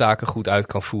spelverdelende taken goed uit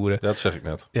kan voeren. Ja, dat zeg ik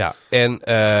net. Ja, en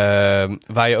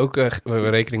waar je ook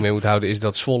rekening mee moet houden is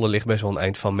dat Zwolle ligt best wel een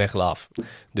eind van Mechelen af.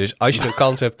 Dus als je een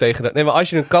kans hebt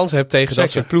tegen dat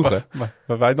soort ploegen.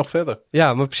 Maar wij nog verder.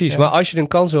 Ja, maar precies. Ja. Maar als je een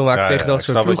kans wil maken tegen dat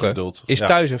soort ploegen, is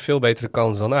thuis een veel betere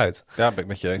kans dan uit. Ja, ben ik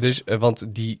met je eens. Dus, want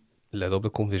let op, er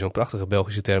komt weer zo'n prachtige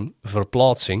Belgische term,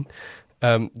 verplaatsing.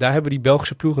 Daar hebben die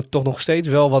Belgische ploegen toch nog steeds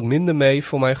wel wat minder mee,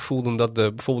 voor mijn gevoel, dan dat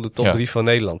bijvoorbeeld de top 3 van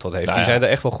Nederland dat heeft. Die zijn er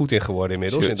echt wel goed in geworden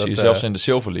inmiddels. Zie je zelfs in de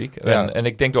Silver League. Ja. En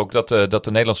ik denk ook dat de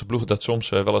Nederlandse ploegen dat soms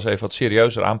wel eens even wat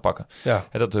serieuzer aanpakken. Ja.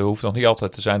 Dat hoeft nog niet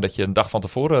altijd te zijn dat je een dag van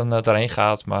tevoren daarheen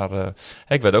gaat. Maar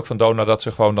ik weet ook van Donar dat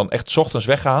ze gewoon dan echt 's ochtends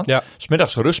weggaan. Ja. 's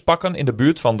middags rust pakken in de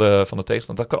buurt van de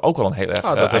tegenstander. Dat kan ook wel een heel erg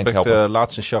dat eind heb helpen. ik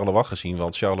laatst in Charleroi gezien.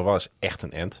 Want Charleroi is echt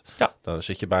een end. Ja. Dan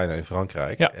zit je bijna in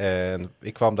Frankrijk. Ja. En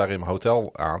ik kwam daar in mijn hotel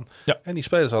aan. Ja. En die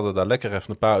spelers hadden daar lekker even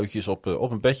een paar uurtjes op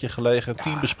een bedje gelegen.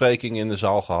 Teambespreking in de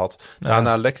zaal gehad.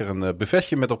 Daarna lekker een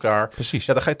buffetje met elkaar. Precies.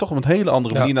 Ja, dan ga je toch op een hele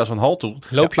andere manier naar zo'n hal toe.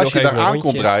 Als je daar aan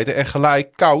komt rijden en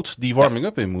gelijk koud die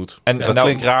warming-up in moet. En dat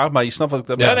klinkt raar, maar je snapt wat ik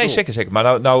daarmee bedoel. Nee, zeker.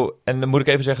 Maar nou, en dan moet ik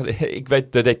even zeggen, ik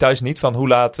weet de details niet van hoe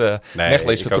laat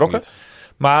Mechelen is vertrokken.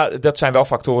 Maar dat zijn wel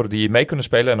factoren die mee kunnen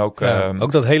spelen. En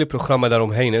ook dat hele programma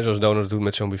daaromheen, hè, zoals Donar doet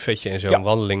met zo'n buffetje en zo'n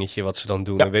wandelingetje wat ze dan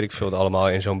doen. En weet ik veel allemaal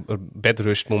in zo'n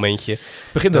bedrustmomentje. Het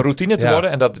begint een routine te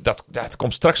worden en dat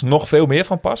komt straks nog veel meer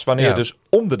van pas. Wanneer je dus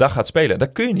om de dag gaat spelen.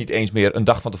 Dan kun je niet eens meer een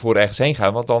dag van tevoren ergens heen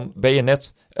gaan. Want dan ben je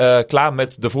net klaar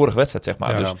met de vorige wedstrijd, zeg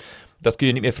maar. Ja. Dus dat kun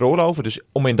je niet meer veroorloven. Dus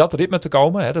om in dat ritme te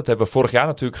komen, dat hebben we vorig jaar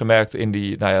natuurlijk gemerkt in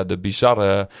de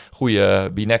bizarre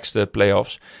goede B-Next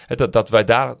playoffs. Dat wij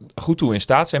daar goed toe in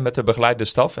staat zijn met de begeleide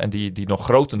staf. En die nog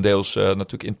grotendeels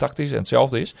natuurlijk intact is en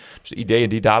hetzelfde is. Dus de ideeën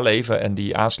die daar leven en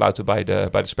die aansluiten bij de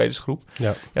spelersgroep.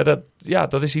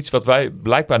 Dat is iets wat wij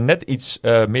blijkbaar net iets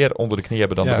meer onder de knie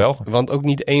hebben dan de Belgen. Want ook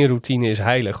niet één routine is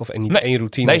heilig. Of niet één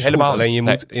routine is helemaal goed. Alleen je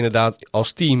moet inderdaad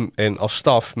als team en als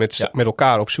staf met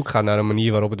elkaar op zoek gaan naar een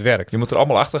manier waarop het werkt. Je moet er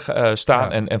allemaal achter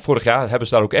staan. Ja. En vorig jaar hebben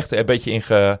ze daar ook echt een beetje in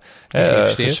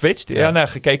geswitcht.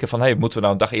 Gekeken van, moeten we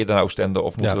nou een dag eerder naar Oostende?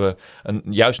 Of moeten we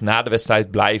juist na de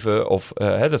wedstrijd blijven? Of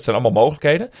dat zijn allemaal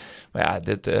mogelijkheden. Maar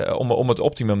om het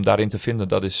optimum daarin te vinden,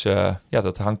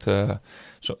 dat hangt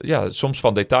soms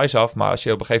van details af. Maar als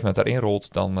je op een gegeven moment daarin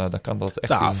rolt, dan kan dat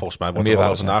echt volgens mij wordt er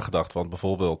wel over nagedacht. Want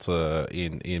bijvoorbeeld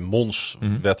in Mons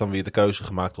werd dan weer de keuze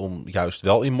gemaakt om juist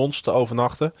wel in Mons te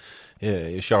overnachten.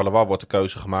 In Charleroi wordt de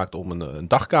keuze gemaakt om een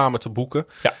dagkamer te boeken.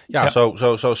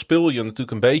 Zo speel je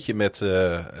natuurlijk een beetje met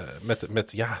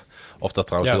of dat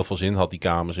trouwens heel veel zin had, die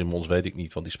kamers in Mons, weet ik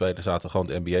niet. Want die spelers zaten gewoon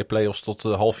de NBA-playoffs tot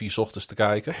 3:30 's ochtends te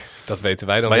kijken. Dat weten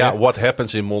wij dan maar what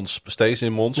happens in Mons, stays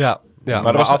in Mons. Ja. Ja,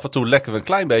 maar af en toe lekken we een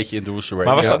klein beetje in Dourisseau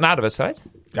Radio. Maar was dat na de wedstrijd?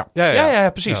 Ja,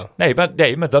 precies. Ja.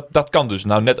 Nee, maar dat kan dus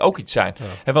nou net ook iets zijn.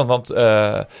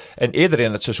 Ja. En eerder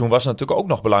in het seizoen was het natuurlijk ook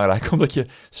nog belangrijk, omdat je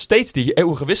steeds die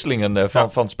eeuwige wisselingen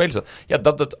van spelers had. Ja,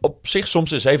 dat het op zich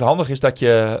soms eens even handig is dat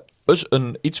je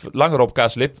iets langer op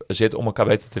elkaars lip zit om elkaar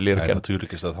beter te leren kennen.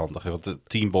 Natuurlijk is dat handig, want de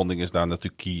teambonding is daar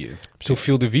natuurlijk key in. Toen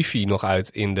viel de wifi nog uit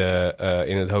in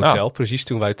het hotel, precies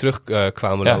toen wij terug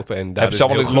kwamen lopen. En daar dus een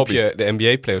heel groepje de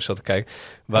NBA-playoffs zat te kijken.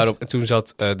 Toen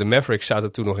zat de Mavericks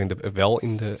zaten toen nog in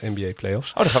de NBA-playoffs.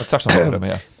 Oh, daar gaan we het straks nog over hebben,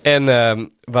 ja.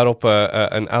 En waarop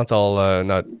een aantal,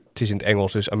 het is in het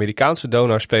Engels, dus Amerikaanse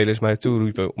Donar-spelers mij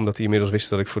toeriepen, omdat die inmiddels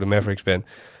wisten dat ik voor de Mavericks ben.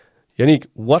 Yannick,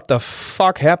 what the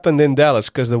fuck happened in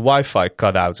Dallas? Because the wifi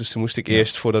cut out. Dus toen moest ik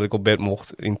eerst, voordat ik op bed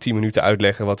mocht, in 10 minuten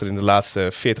uitleggen wat er in de laatste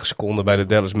 40 seconden bij de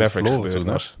Dallas Mavericks gebeurd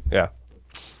was. Ja.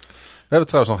 We hebben het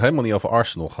trouwens nog helemaal niet over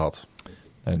Arsenal gehad.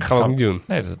 Nee, gaan we ook niet doen.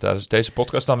 Nee, daar is deze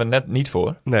podcast dan weer net niet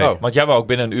voor. Nee. Oh. Want jij wou ook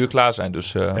binnen een uur klaar zijn.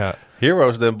 Dus,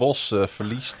 Heroes Den Bosch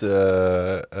verliest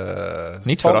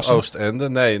niet van verrassend. Oostende.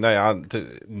 Nee, nou ja,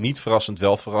 niet verrassend,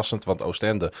 wel verrassend. Want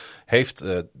Oostende heeft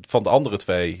van de andere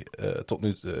twee tot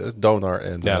nu Donar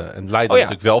en Leiden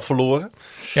natuurlijk wel verloren.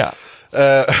 Ja.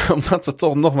 Omdat het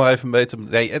toch nog maar even een beetje...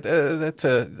 Nee,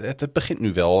 het begint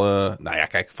nu wel...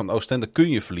 kijk, van Oostende kun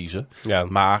je verliezen. Ja.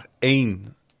 Maar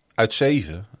 1 uit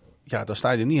 7... Ja, dan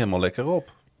sta je er niet helemaal lekker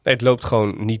op. Nee, het loopt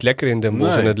gewoon niet lekker in Den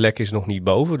Bosch en het lek is nog niet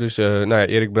boven. Dus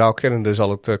Erik Brouw kennende zal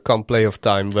het come playoff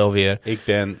time wel weer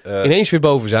ineens weer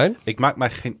boven zijn. Ik maak mij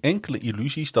geen enkele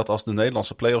illusies dat als de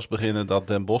Nederlandse playoffs beginnen, dat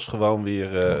Den Bosch gewoon weer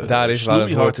daar is waar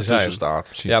het hoort te zijn. Staat.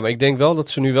 Precies. Ja, maar ik denk wel dat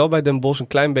ze nu wel bij Den Bosch een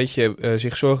klein beetje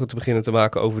zich zorgen te beginnen te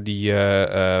maken over die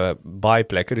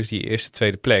bye-plekken. Dus die eerste,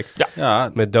 tweede plek.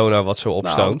 Ja. Met Donar wat zo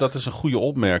opstoot. Nou, dat is een goede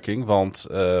opmerking, want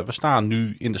we staan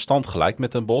nu in de stand gelijk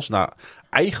met Den Bosch. Nou,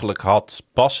 eigenlijk had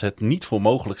Bas het niet voor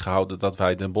mogelijk gehouden dat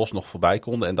wij Den Bosch nog voorbij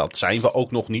konden. En dat zijn we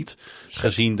ook nog niet,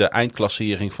 gezien de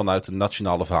eindklassering vanuit de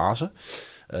nationale fase.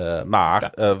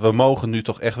 Maar we mogen nu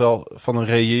toch echt wel van een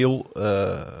reëel...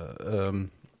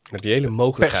 Met die hele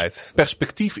mogelijkheid.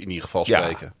 Perspectief in ieder geval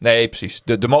spreken. Ja, nee, precies.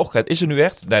 De mogelijkheid is er nu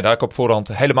echt. Nee, daar heb ik op voorhand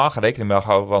helemaal geen rekening mee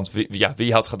gehouden. Want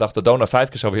wie had gedacht dat Donar 5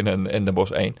 keer zou winnen en Den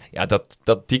Bosch 1? Ja,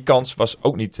 die kans was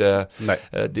ook niet...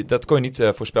 dat kon je niet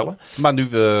voorspellen. Maar nu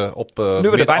we op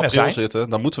april zitten,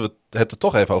 dan moeten we het er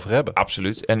toch even over hebben.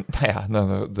 Absoluut. En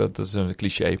dat is een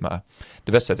cliché, maar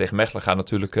de wedstrijd tegen Mechelen gaat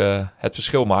natuurlijk het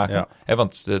verschil maken. Ja. Hè,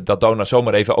 want dat Donar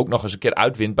zomaar even ook nog eens een keer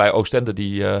uitwint bij Oostende.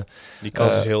 Die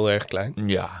kans is heel erg klein.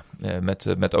 Ja,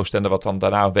 met Oostende wat dan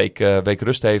daarna een week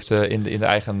rust heeft in de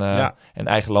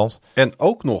eigen land. En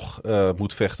ook nog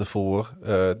moet vechten voor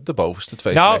de bovenste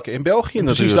 2 plekken in België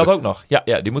precies natuurlijk. Dat ook nog.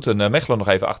 Ja, die moeten Mechelen nog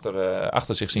even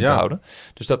achter zich zien te houden.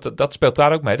 Dus dat speelt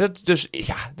daar ook mee.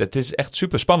 Dat is echt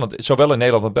super spannend. Zowel in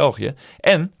Nederland en België.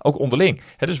 En ook onderling.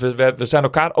 Dus we zijn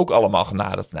elkaar ook allemaal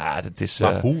genaderd. Nou, dat is...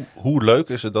 Maar hoe leuk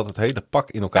is het dat het hele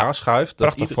pak in elkaar schuift.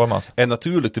 Prachtig format. En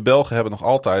natuurlijk, de Belgen hebben nog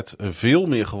altijd veel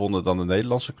meer gewonnen dan de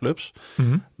Nederlandse clubs.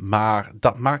 Mm-hmm. Maar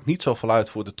dat maakt niet zoveel uit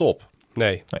voor de top.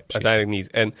 Nee, uiteindelijk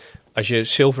niet. En als je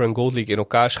Silver en Gold League in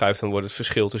elkaar schuift, dan wordt het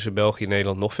verschil tussen België en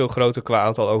Nederland nog veel groter qua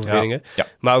aantal overwinningen. Ja.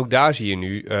 Maar ook daar zie je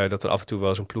nu dat er af en toe wel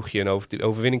eens een ploegje een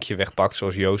overwinningje wegpakt,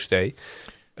 zoals Hoogste.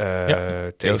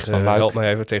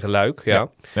 Tegen Luik. Ja.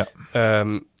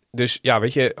 Dus ja,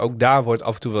 weet je, ook daar wordt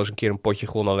af en toe wel eens een keer een potje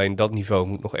gewonnen. Alleen dat niveau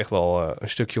moet nog echt wel een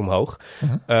stukje omhoog.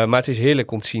 Uh-huh. Maar het is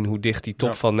heerlijk om te zien hoe dicht die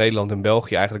top van Nederland en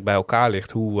België eigenlijk bij elkaar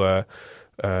ligt. Hoe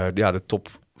de top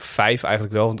 5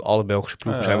 eigenlijk wel, want alle Belgische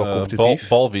ploegen zijn wel competitief.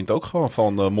 Bal wint ook gewoon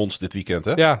van Mons dit weekend,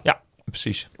 hè? Ja,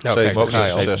 precies. 70-66.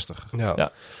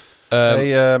 Ja.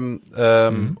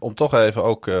 Om toch even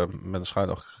ook met een schuin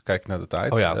oog kijken naar de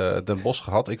tijd. Den Bosch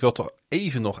gehad. Ik wil toch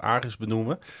even nog Aris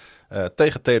benoemen.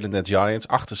 Tegen Telenet Giants,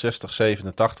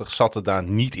 68-87, zat er daar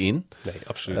niet in. Nee,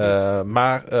 absoluut niet.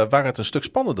 Maar waar het een stuk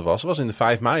spannender was in de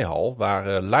 5 mei-hal,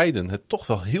 waar Leiden het toch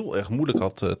wel heel erg moeilijk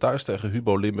had thuis tegen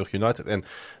Hubo Limburg United. En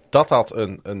dat had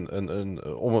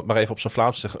om het maar even op zijn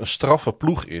Vlaams te zeggen, een straffe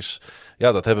ploeg is.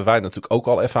 Ja, dat hebben wij natuurlijk ook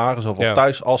al ervaren, zowel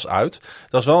thuis als uit.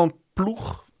 Dat is wel een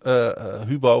ploeg,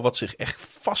 Hubo, wat zich echt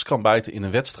vast kan bijten in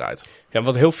een wedstrijd. Ja,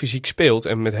 wat heel fysiek speelt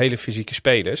en met hele fysieke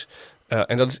spelers.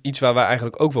 En dat is iets waar wij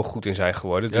eigenlijk ook wel goed in zijn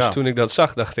geworden. Dus toen ik dat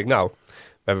zag, dacht ik, we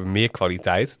hebben meer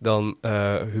kwaliteit dan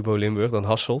Hubo Limburg, dan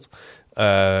Hasselt. We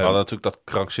hadden natuurlijk dat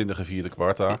krankzinnige 4e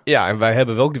kwart daar. Ja, en wij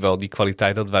hebben ook wel die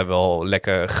kwaliteit dat wij wel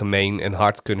lekker gemeen en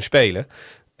hard kunnen spelen.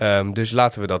 Dus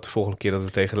laten we dat de volgende keer dat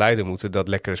we tegen Leiden moeten, dat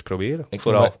lekker eens proberen.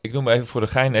 Ik noem even voor de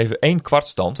gein even 1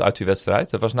 kwartstand uit die wedstrijd.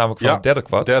 Dat was namelijk van het derde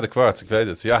kwart. Derde kwart, ik weet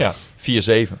het, ja.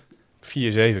 4-7.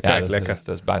 kijk, lekker.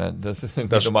 Dat is bijna dat is niet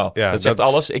normaal. Ja, dat zegt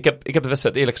alles. Ik heb de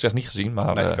wedstrijd eerlijk gezegd niet gezien.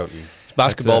 Maar, nee, ik ook niet.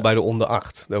 Basketbal bij de onder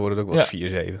 8. Daar wordt het ook wel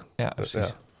 4-7. Ja, precies.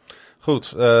 Ja.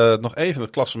 Goed, nog even het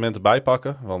klassement erbij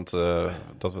pakken. Want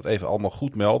dat we het even allemaal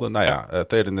goed melden. Nou ja,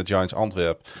 tegen de Giants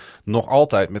Antwerp nog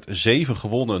altijd met 7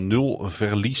 gewonnen, 0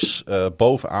 verlies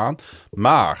bovenaan.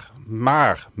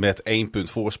 Maar met 1 punt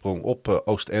voorsprong op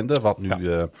Oostende. Wat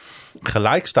nu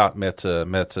gelijk staat met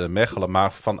Mechelen.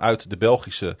 Maar vanuit de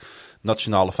Belgische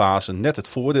nationale fase net het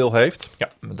voordeel heeft. Ja,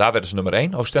 daar werden ze nummer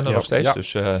 1. Oostende nog steeds. Ja.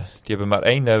 Dus die hebben maar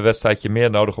 1 wedstrijdje meer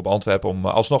nodig op Antwerpen om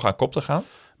alsnog aan kop te gaan.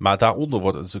 Maar daaronder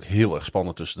wordt het natuurlijk heel erg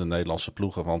spannend tussen de Nederlandse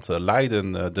ploegen. Want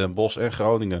Leiden, Den Bosch en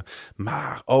Groningen.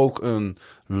 Maar ook een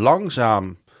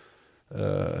langzaam,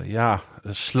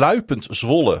 sluipend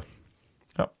Zwolle.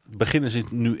 Ja. Beginnen ze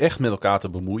nu echt met elkaar te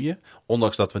bemoeien.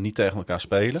 Ondanks dat we niet tegen elkaar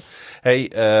spelen.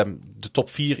 De top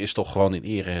 4 is toch gewoon in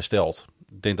ere hersteld.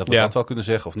 Ik denk dat we dat wel kunnen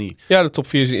zeggen, of niet? Ja, de top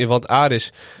 4 is... Want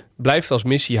Aris blijft als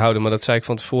missie houden. Maar dat zei ik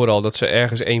van tevoren al. Dat ze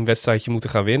ergens 1 wedstrijdje moeten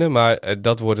gaan winnen. Maar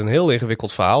dat wordt een heel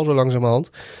ingewikkeld verhaal zo langzamerhand.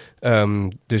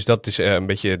 Dus dat is een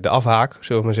beetje de afhaak,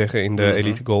 zullen we maar zeggen, in de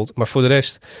Elite Gold. Maar voor de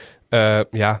rest,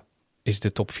 is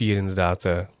de top 4 inderdaad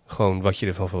gewoon wat je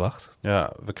ervan verwacht.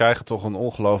 Ja, we krijgen toch een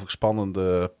ongelooflijk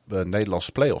spannende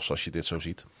Nederlandse play-offs als je dit zo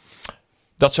ziet.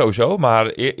 Dat sowieso, maar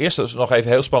eerst is het nog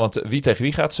even heel spannend wie tegen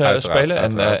wie gaat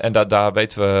spelen. En daar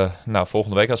weten we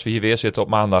volgende week, als we hier weer zitten op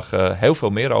maandag, heel veel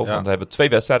meer over. Ja. Want we hebben 2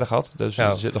 wedstrijden gehad, dus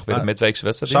er zit nog weer een midweekse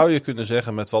wedstrijd in. Zou je kunnen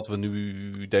zeggen, met wat we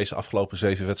nu deze afgelopen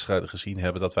 7 wedstrijden gezien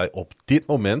hebben, dat wij op dit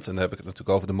moment, en dan heb ik het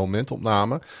natuurlijk over de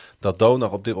momentopname, dat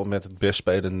Donar op dit moment het best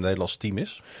spelende Nederlandse team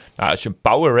is? Nou, als je een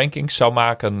power ranking zou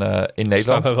maken in Nederland,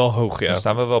 staan we wel hoog, dan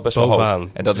staan we wel best wel hoog.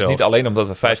 En dat is niet alleen omdat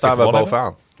we 5 keer gewonnen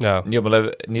hebben. Ja.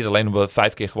 Niet alleen omdat we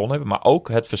 5 keer gewonnen hebben, maar ook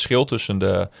het verschil tussen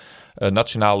de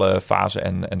nationale fase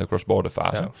en de cross-border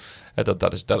fase. Ja.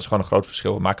 Dat is gewoon een groot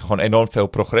verschil. We maken gewoon enorm veel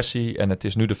progressie en het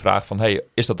is nu de vraag van,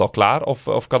 is dat al klaar?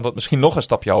 Of kan dat misschien nog een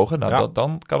stapje hoger? Nou,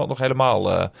 dan kan het nog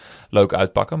helemaal leuk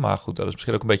uitpakken. Maar goed, dat is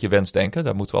misschien ook een beetje wensdenken.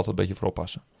 Daar moeten we altijd een beetje voor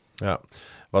oppassen. Ja.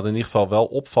 Wat in ieder geval wel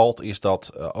opvalt is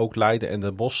dat ook Leiden en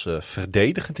Den Bosch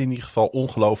verdedigend in ieder geval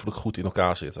ongelooflijk goed in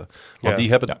elkaar zitten. Want die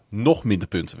hebben nog minder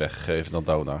punten weggegeven dan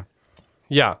Donar.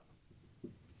 Ja.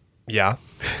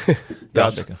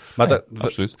 Maar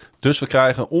absoluut. Dus we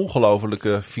krijgen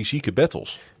ongelofelijke fysieke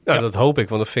battles. Ja, dat hoop ik,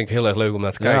 want dat vind ik heel erg leuk om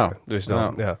naar te kijken. Ja. Dus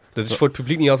dat is voor het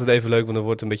publiek niet altijd even leuk, want er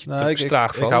wordt een beetje te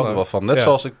straag van. Ik hou er wel van. Net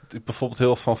zoals ik bijvoorbeeld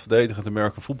heel van verdedigend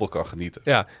American voetbal kan genieten.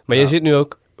 Ja, maar je zit nu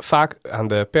ook vaak aan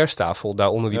de perstafel, daar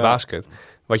onder die basket.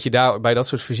 Wat je daar bij dat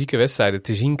soort fysieke wedstrijden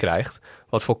te zien krijgt,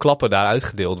 wat voor klappen daar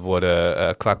uitgedeeld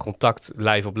worden qua contact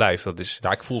lijf op lijf. Dat is,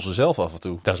 ik voel ze zelf af en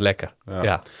toe. Dat is lekker,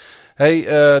 ja. Hey,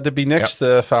 de B-Next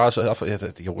fase.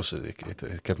 Jongens,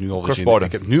 ik heb nu alweer zin.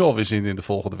 Ik heb nu alweer zin in de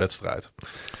volgende wedstrijd.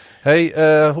 Hey,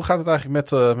 hoe gaat het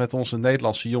eigenlijk met onze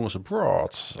Nederlandse jongens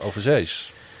abroad,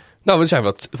 overzees? Nou, er zijn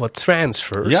wat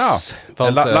transfers. Ja,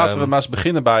 want, laten we maar eens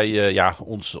beginnen bij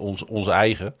onze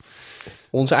eigen.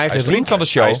 Onze eigen vriend van de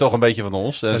show. Hij is toch een beetje van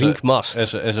ons. Rink Mast.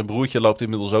 En zijn broertje loopt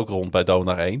inmiddels ook rond bij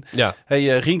Donar 1. Ja.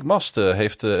 Hey, Rink Mast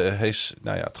heeft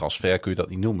transfer kun je dat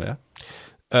niet nomen, hè?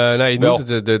 Je noemt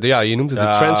het de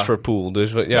transfer pool.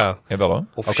 Dus ja wel hoor.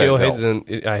 Officieel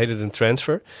heet het een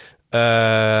transfer.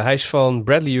 Hij is van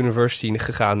Bradley University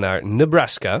gegaan naar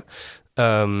Nebraska.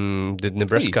 De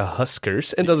Nebraska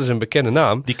Huskers. En dat is een bekende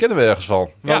naam. Die kennen we ergens van.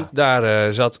 Want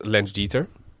daar zat Lance Dieter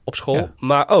op school. Ja.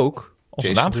 Maar ook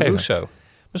onze naamgever.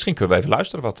 Misschien kunnen we even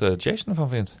luisteren wat Jason ervan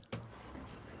vindt.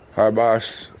 Hi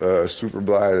Bas, super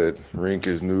blij dat Rink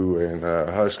is nieuw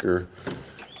en Husker.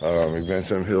 Ik wens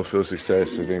hem heel veel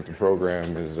succes. Ik denk de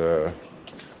program is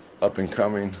up and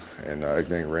coming. En ik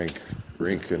denk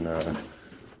Rink kan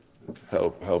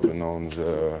helpen ons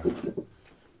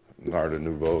naar de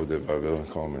niveau dat wij willen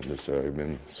komen. Dus ik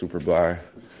ben super blij.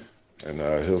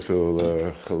 En heel veel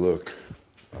geluk,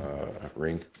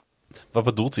 Rink. Wat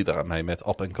bedoelt hij daarmee met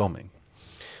up and coming?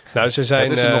 Nou, ze zijn...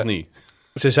 Dat is er nog niet.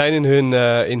 Ze zijn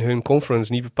in hun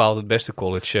conference niet bepaald het beste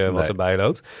college wat erbij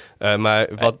loopt.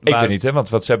 Ik weet niet, hè, want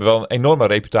ze hebben wel een enorme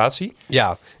reputatie.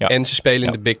 Ja. En ze spelen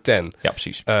in de Big Ten. Ja,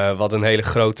 precies. Wat een hele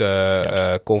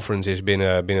grote conference is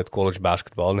binnen het college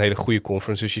basketbal. Een hele goede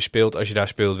conference. Dus je speelt, als je daar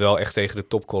speelt, wel echt tegen de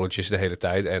top colleges de hele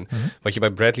tijd. En wat je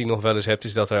bij Bradley nog wel eens hebt,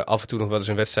 is dat er af en toe nog wel eens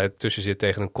een wedstrijd tussen zit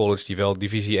tegen een college die wel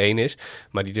divisie 1 is.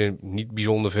 Maar die er niet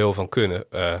bijzonder veel van kunnen,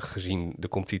 gezien de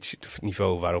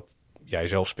competitieniveau waarop jij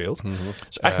zelf speelt. Het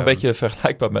is eigenlijk een beetje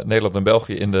vergelijkbaar met Nederland en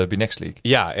België in de B-Next League.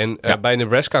 Ja, en bij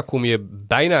Nebraska kom je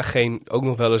bijna geen, ook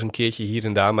nog wel eens een keertje hier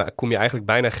en daar, maar kom je eigenlijk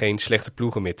bijna geen slechte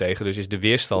ploegen meer tegen. Dus is de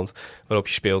weerstand waarop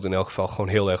je speelt in elk geval gewoon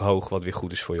heel erg hoog, wat weer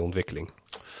goed is voor je ontwikkeling.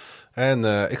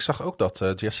 En ik zag ook dat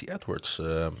Jesse Edwards...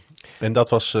 en dat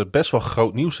was best wel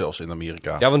groot nieuws zelfs in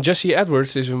Amerika. Ja, want Jesse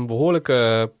Edwards is een behoorlijk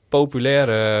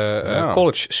populaire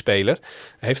college-speler.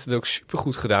 Hij heeft het ook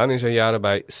supergoed gedaan in zijn jaren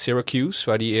bij Syracuse,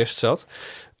 waar hij eerst zat.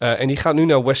 En die gaat nu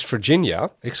naar West Virginia.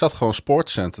 Ik zat gewoon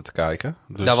SportsCenter te kijken.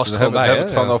 Dus daar was het we hebben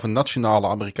het gewoon over nationale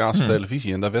Amerikaanse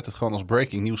televisie. En daar werd het gewoon als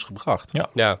breaking nieuws gebracht.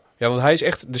 Ja, want hij is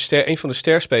echt een van de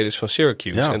sterspelers van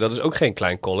Syracuse. Ja. En dat is ook geen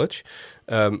klein college.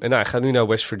 En hij gaat nu naar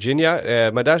West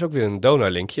Virginia. Maar daar is ook weer een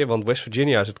Donar-linkje. Want West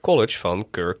Virginia is het college van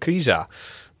Kerr Kriisa.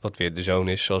 Wat weer de zoon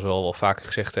is, zoals we al wel vaker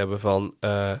gezegd hebben, van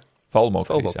Valmo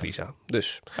Kriisa.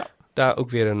 Dus daar ook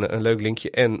weer een leuk linkje.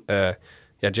 En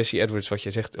Jesse Edwards, wat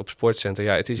je zegt op SportsCenter.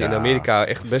 Ja, het is in Amerika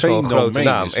echt best wel een grote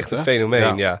naam. Echt een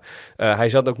fenomeen, ja. Hij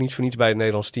zat ook niet voor niets bij het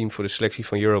Nederlands team voor de selectie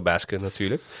van Eurobasket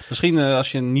natuurlijk. Misschien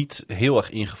als je niet heel erg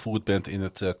ingevoerd bent in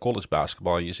het college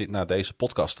basketbal en je zit naar deze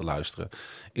podcast te luisteren,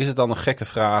 is het dan een gekke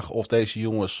vraag of deze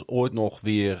jongens ooit nog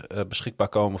weer beschikbaar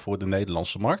komen voor de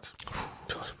Nederlandse markt?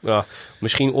 Ja,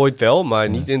 misschien ooit wel, maar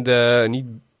niet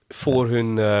voor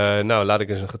hun, laat ik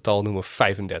eens een getal noemen,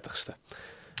 35ste.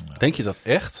 Denk je dat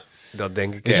echt? Dat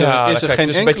denk ik. Is er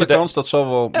geen enkele kans dat zo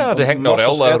wel... Ja, de Henk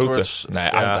Norel-route. Nee,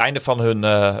 aan het einde van hun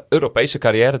Europese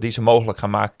carrière die ze mogelijk gaan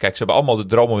maken. Kijk, ze hebben allemaal de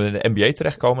droom om in de NBA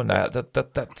terechtkomen. Nou,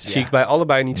 dat zie ik bij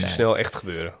allebei niet zo snel echt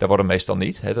gebeuren. Dat wordt meestal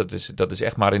niet. Hè. Dat is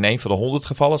echt maar in 1 van de 100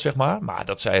 gevallen, zeg maar. Maar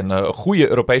dat zij een goede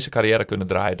Europese carrière kunnen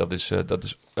draaien,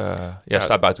 dat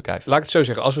staat buiten kijf. Laat ik het zo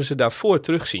zeggen. Als we ze daarvoor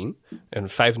terugzien, en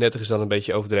 35 is dan een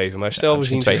beetje overdreven, maar stel we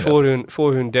zien ze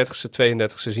voor hun 30ste,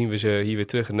 32ste zien we ze hier weer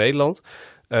terug in Nederland.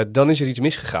 Dan is er iets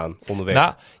misgegaan onderweg.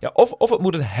 Nou, of het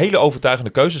moet een hele overtuigende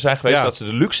keuze zijn geweest dat ze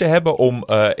de luxe hebben om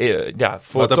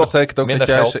voor maar dat toch betekent ook dat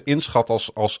jij geld... ze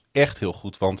inschat als echt heel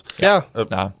goed. Want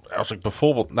als ik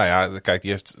bijvoorbeeld... kijk,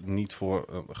 die heeft niet voor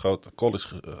een grote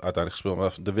college uiteindelijk gespeeld,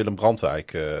 maar de Willem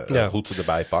Brandwijk route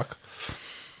erbij pak.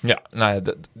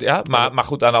 Ja, maar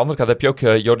goed, aan de andere kant heb je ook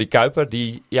Jordi Kuiper,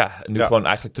 die gewoon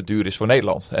eigenlijk te duur is voor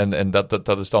Nederland. En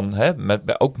dat is dan,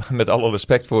 ook met alle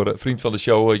respect voor vriend van de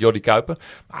show Jordi Kuiper.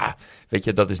 Maar weet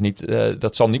je,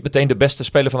 dat zal niet meteen de beste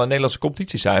speler van de Nederlandse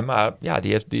competitie zijn. Maar ja,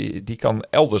 die kan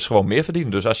elders gewoon meer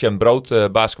verdienen. Dus als je een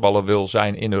broodbasketballer wil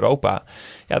zijn in Europa,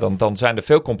 dan zijn er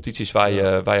veel competities waar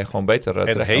je gewoon beter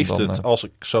terecht kan. En heeft het, als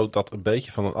ik zo dat een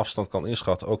beetje van een afstand kan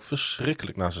inschatten, ook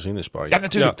verschrikkelijk naar zijn zin in Spanje. Ja,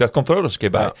 natuurlijk. Dat komt er ook eens een keer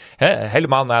bij.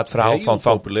 Helemaal na het verhaal heel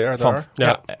populair daar.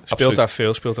 Speelt daar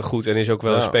veel, speelt er goed. En is ook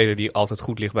wel een speler die altijd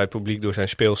goed ligt bij het publiek door zijn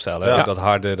speelstijl. Ja. Dat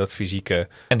harde, dat fysieke.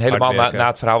 En helemaal na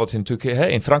het verhaal wat hij natuurlijk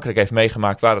in Frankrijk heeft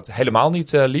meegemaakt, waar het helemaal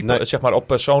niet liep, zeg maar op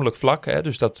persoonlijk vlak. Hè.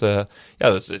 Dus dat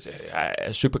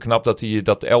is super knap dat hij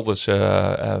dat elders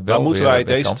wel maar moeten wij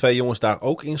deze kan. Twee jongens daar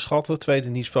ook inschatten? Tweede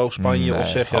niveau Spanje? Of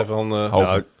zeg je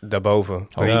van... daarboven.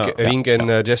 Rink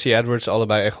en Jesse Edwards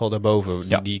allebei echt wel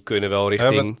daarboven. Die kunnen wel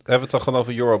richting... Hebben we het dan gewoon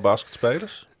over Eurobasket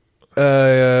spelers?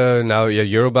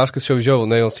 Eurobasket sowieso. Het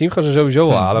Nederlands team gaan ze sowieso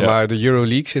wel halen. Maar de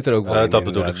Euroleague zit er ook wel in. Dat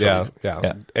bedoel ik. Ja.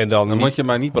 En dan moet je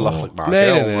mij niet belachelijk maken.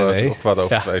 Nee. Ook wat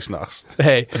over 2 s'nachts.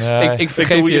 Nee, ik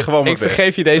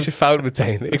vergeef je deze fout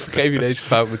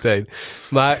meteen.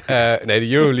 Maar de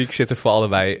Euroleague zit er voor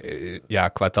allebei.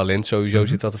 Qua talent sowieso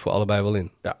zit dat er voor allebei wel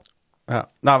in. Ja. Ja.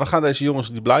 Nou, we gaan deze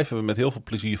jongens, die blijven we met heel veel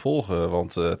plezier volgen.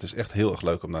 Want het is echt heel erg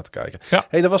leuk om naar te kijken. Ja.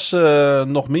 Hey, er was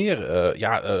nog meer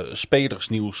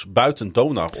spelersnieuws buiten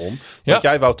Donar om. Want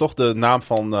jij wou toch de naam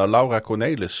van Laura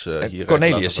Cornelis hier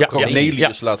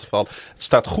Cornelius laten vallen. Het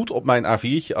staat goed op mijn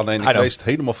A4'tje, alleen ik lees het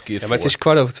helemaal verkeerd maar het is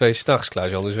 2:15 s'nachts,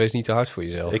 Klaas-Jan. Dus wees niet te hard voor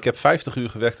jezelf. Ik heb 50 uur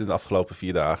gewerkt in de afgelopen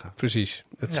 4 dagen. Prehet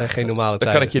zijn geen normale tijden.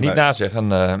 Dat kan ik je niet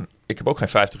nazeggen. Ik heb ook geen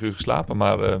 50 uur geslapen,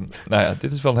 maar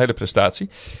dit is wel een hele prestatie.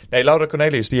 Nee, Laura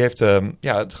Cornelius die heeft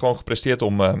het gewoon gepresteerd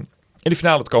om in de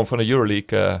finale te komen van de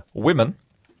Euroleague Women.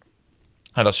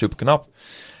 En dat is super knap.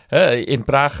 In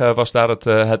Praag was daar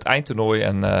het eindtoernooi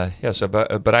en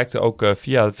ze bereikte ook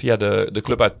via de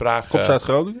club uit Praag. Komt ze uit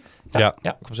Groningen? Ja,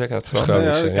 kom zeker uit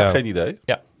Groningen. Ik heb geen idee.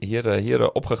 Ja,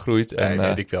 hier opgegroeid. Nee,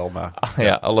 weet ik wel, maar...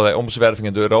 allerlei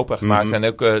omzwervingen door Europa gemaakt. En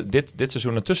ook dit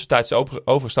seizoen een tussentijdse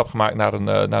overstap gemaakt naar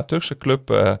een Turkse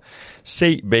club,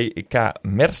 CBK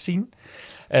Mersin.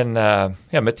 En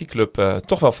met die club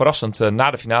toch wel verrassend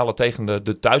na de finale tegen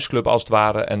de thuisclub als het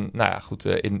ware. En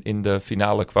in de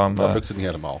finale kwam... Dat lukte niet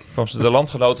helemaal. Kwam ze de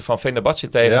landgenoten van Fenerbahce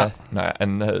tegen. Ja.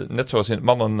 En net zoals in het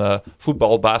mannen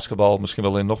voetbal, basketbal, misschien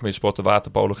wel in nog meer sporten,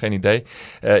 waterpolo, geen idee.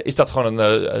 Is dat gewoon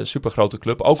een supergrote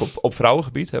club. Ook op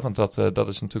vrouwengebied, hè, want dat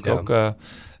is natuurlijk ook...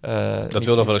 dat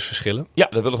wil nog wel eens verschillen. Ja,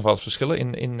 dat wil nog wel eens verschillen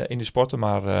in die sporten.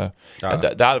 Maar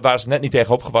daar waren ze net niet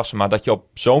tegen opgewassen. Maar dat je op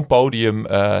zo'n podium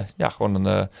gewoon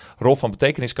een rol van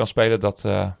betekenis kan spelen, dat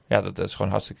is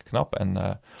gewoon hartstikke knap.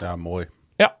 En, mooi.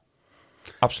 Ja,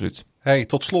 absoluut. Hey,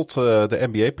 tot slot de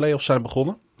NBA-playoffs zijn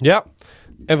begonnen. Ja,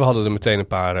 en we hadden er meteen een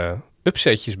paar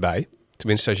upsetjes bij.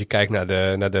 Tenminste, als je kijkt naar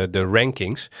de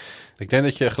rankings. Ik denk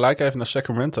dat je gelijk even naar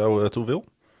Sacramento toe wil.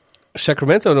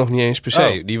 Sacramento nog niet eens per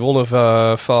se. Oh. Die wonnen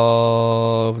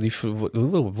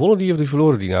wonnen die of die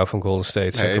verloren die nou van Golden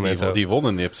State? Sacramento. Nee, die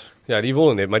wonnen nipt. Ja, die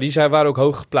wonnen nipt. Maar die waren ook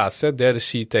hoog geplaatst. Hè? Derde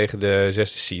seed tegen de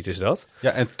zesde seed is dat.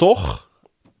 Ja, en toch,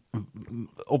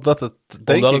 omdat het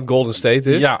Golden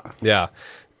State is. Ja.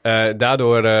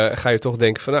 Daardoor ga je toch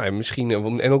denken van, nou,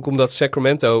 misschien... En ook omdat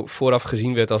Sacramento vooraf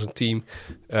gezien werd als een team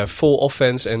vol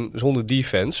offense en zonder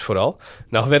defense vooral.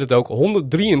 Nou werd het ook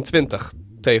 123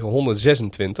 tegen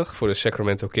 126 voor de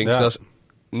Sacramento Kings. Ja. Dat is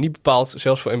niet bepaald,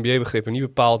 zelfs voor NBA-begrippen, niet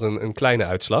bepaald een kleine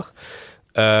uitslag.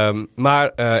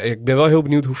 Maar ik ben wel heel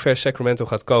benieuwd hoe ver Sacramento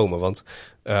gaat komen. Want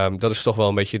dat is toch wel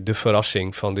een beetje de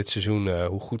verrassing van dit seizoen,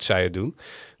 hoe goed zij het doen.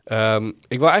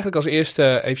 Ik wil eigenlijk als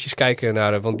eerste eventjes kijken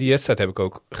naar... want die wedstrijd heb ik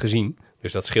ook gezien,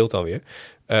 dus dat scheelt dan weer.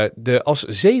 De als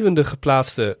zevende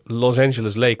geplaatste Los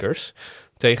Angeles Lakers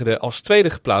tegen de als tweede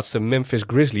geplaatste Memphis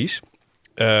Grizzlies.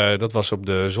 Dat was op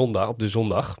de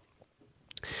zondag.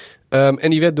 En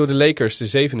die werd door de Lakers, de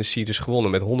zevende seed, dus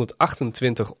gewonnen met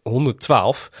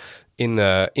 128-112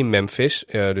 in Memphis.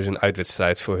 Dus een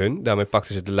uitwedstrijd voor hun. Daarmee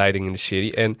pakten ze de leiding in de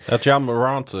serie. En Ja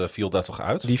Morant viel daar toch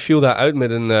uit? Die viel daar uit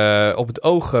met een op het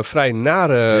oog vrij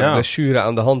nare blessure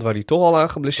aan de hand waar hij toch al aan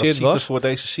geblesseerd was. Dat ziet er voor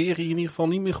deze serie in ieder geval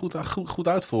niet meer goed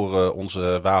uit voor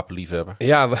onze wapenliefhebber.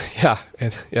 Ja,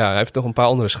 hij heeft nog een paar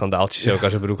andere schandaaltjes ook aan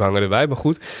zijn broek hangen erbij. Maar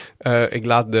goed, ik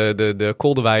laat de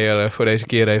Kolderweijer voor deze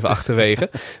keer even achterwege.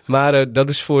 Maar dat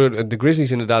is voor de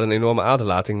Grizzlies inderdaad een enorme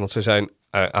aderlating, want ze zijn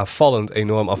aanvallend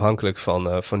enorm afhankelijk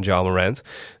van Ja Morant.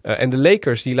 En de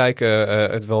Lakers die lijken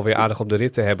het wel weer aardig op de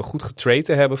rit te hebben. Goed getrade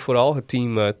te hebben vooral. Het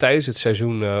team tijdens het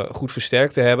seizoen goed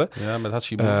versterkt te hebben. Ja, met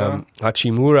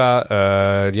Hachimura.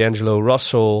 D'Angelo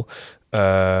Russell.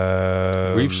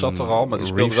 Reeves zat er al, maar die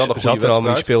speelde wel een goede wedstrijd.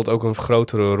 Die speelt ook een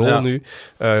grotere rol nu.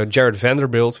 Jared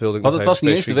Vanderbilt wilde ik nog even. Want het was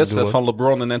niet eens de wedstrijd van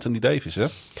LeBron en Anthony Davis, hè?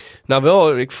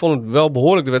 Nou, ik vond het wel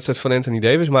behoorlijk de wedstrijd van Anthony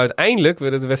Davis. Maar uiteindelijk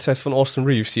werd het de wedstrijd van Austin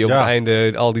Reeves. Die op het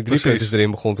einde al die driepunters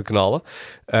erin begon te knallen.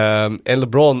 En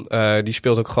LeBron, die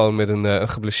speelt ook gewoon met een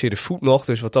geblesseerde voet nog.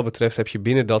 Dus wat dat betreft heb je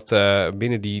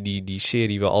binnen die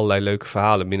serie wel allerlei leuke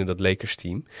verhalen binnen dat Lakers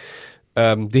team.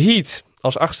 De Heat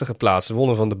als achtste geplaatst,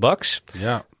 wonnen van de Bucks.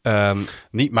 Ja.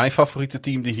 Niet mijn favoriete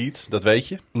team, de Heat, dat weet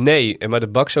je. Nee, maar de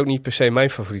Bucks ook niet per se mijn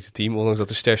favoriete team. Ondanks dat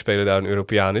de sterspeler daar een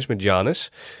Europeaan is met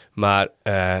Giannis. Maar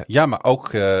maar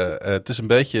ook het is een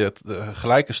beetje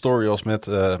gelijke story als met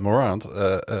Morant.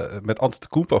 Met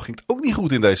Antetokounmpo ging het ook niet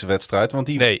goed in deze wedstrijd, want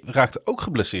die raakte ook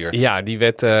geblesseerd. Ja, die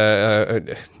werd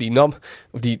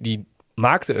die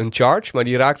maakte een charge, maar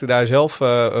die raakte daar zelf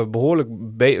behoorlijk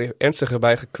ernstiger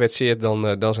bij gekwetseerd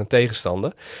dan zijn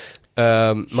tegenstander.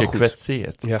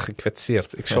 Gekwetseerd. Ja,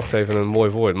 gekwetseerd. Ik zocht even een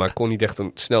mooi woord, maar ik kon niet echt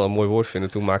snel een mooi woord vinden.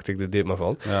 Toen maakte ik er dit maar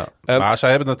van. Ja. Maar zij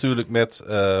hebben natuurlijk met,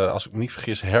 als ik me niet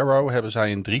vergis, Harrow, hebben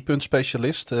zij een 3-punt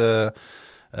specialist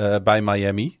bij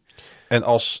Miami. En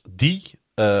als die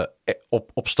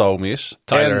op stoom is...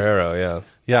 Tyler Harrow, ja.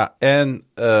 Ja, en...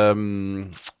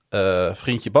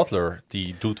 vriendje Butler,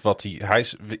 die doet wat hij...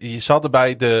 Ze hadden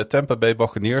bij de Tampa Bay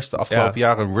Buccaneers de afgelopen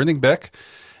jaren een running back.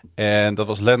 En dat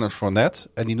was Leonard Fournette.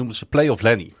 En die noemden ze Playoff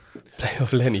Lenny.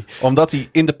 Playoff Lenny. Omdat hij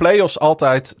in de playoffs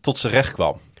altijd tot zijn recht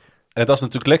kwam. En dat is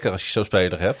natuurlijk lekker als je zo'n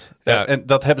speler hebt. Ja. En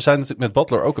dat hebben zij natuurlijk met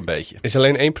Butler ook een beetje. Er is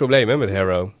alleen één probleem hè, met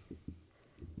Harrow.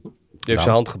 Die heeft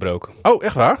zijn hand gebroken. Oh,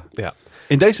 echt waar? Ja.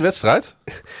 In deze wedstrijd?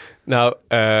 Nou,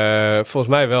 volgens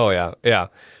mij wel, ja.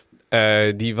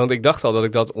 Want ik dacht al dat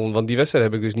ik dat... Want die wedstrijd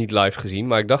heb ik dus niet live gezien.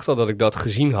 Maar ik dacht al dat ik dat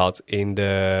gezien had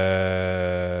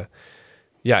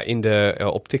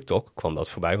op TikTok kwam dat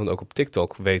voorbij. Want ook op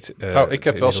TikTok weet... ik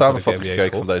heb wel samenvatting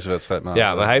gekeken van deze wedstrijd.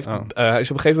 Maar hij is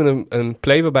op een gegeven moment een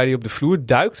play waarbij hij op de vloer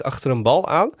duikt achter een bal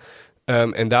aan.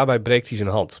 En daarbij breekt hij zijn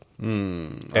hand.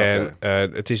 En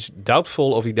het is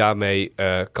doubtful of hij daarmee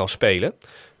kan spelen.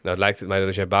 Nou, het lijkt het mij dat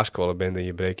als jij basketballer bent en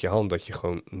je breekt je hand, dat je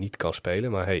gewoon niet kan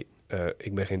spelen. Maar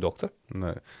ik ben geen dokter.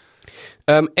 Nee.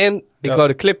 En ik wou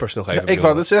de Clippers nog even ik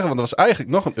wou dat zeggen, want dat was eigenlijk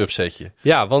nog een upsetje.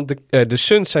 Ja, want de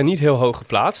Suns zijn niet heel hoog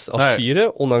geplaatst als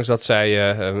vierde. Ondanks dat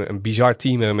zij een bizar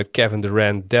team hebben met Kevin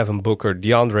Durant, Devin Booker,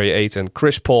 DeAndre Ayton,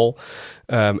 Chris Paul.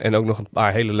 En ook nog een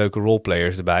paar hele leuke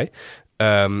roleplayers erbij.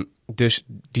 Dus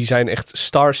die zijn echt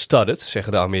star-studded,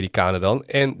 zeggen de Amerikanen dan.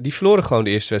 En die verloren gewoon de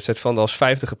eerste wedstrijd van de als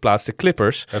vijfde geplaatste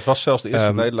Clippers. Het was zelfs de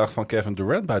eerste nederlaag van Kevin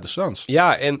Durant bij de Suns.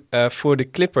 Ja, en voor de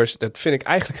Clippers, dat vind ik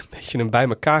eigenlijk een beetje een bij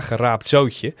elkaar geraapt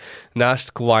zootje.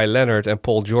 Naast Kawhi Leonard en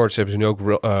Paul George hebben ze nu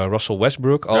ook Russell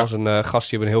Westbrook als een gast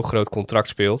die op een heel groot contract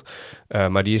speelt.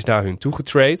 Maar die is naar hun toe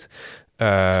getrade.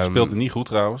 Speelde niet goed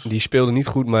trouwens. Die speelde niet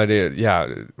goed, maar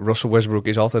Russell Westbrook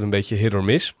is altijd een beetje hit or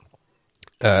miss.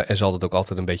 En zal het ook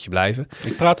altijd een beetje blijven.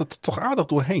 Ik praat het toch aardig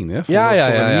doorheen, hè? Voor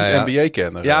een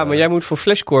niet-NBA-kenner. Ja, maar jij moet voor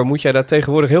Flashscore moet jij daar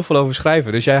tegenwoordig heel veel over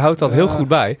schrijven. Dus jij houdt dat heel goed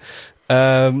bij.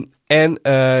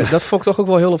 Dat vond ik toch ook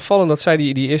wel heel opvallend dat zij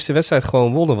die eerste wedstrijd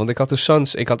gewoon wonnen. Want ik had de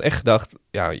Suns, ik had echt gedacht,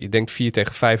 je denkt 4-5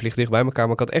 ligt dicht bij elkaar.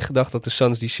 Maar ik had echt gedacht dat de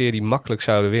Suns die serie makkelijk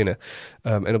zouden winnen.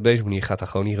 En op deze manier gaat dat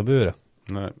gewoon niet gebeuren.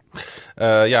 Nee.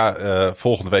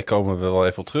 Volgende week komen we wel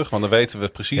even op terug. Want dan weten we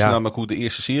precies namelijk hoe de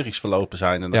eerste series verlopen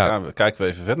zijn. En dan kijken we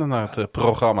even verder naar het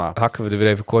programma. Hakken we er weer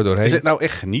even kort doorheen. Is het nou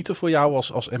echt genieten voor jou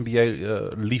als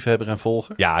NBA-liefhebber en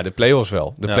volger? Ja, de play-offs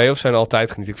wel. De play-offs zijn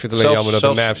altijd genieten. Ik vind het alleen jammer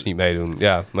dat de Mavs niet meedoen.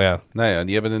 Ja, maar ja. Nee,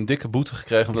 die hebben een dikke boete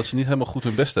gekregen omdat ze niet helemaal goed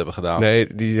hun best hebben gedaan.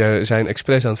 Nee, die zijn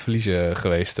expres aan het verliezen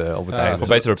geweest op het einde. Voor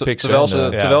betere picks.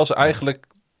 Terwijl ze eigenlijk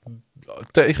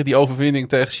tegen die overwinning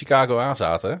tegen Chicago aan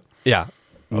zaten, hè? Ja,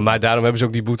 maar daarom hebben ze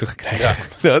ook die boete gekregen.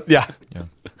 Ja.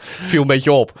 Viel een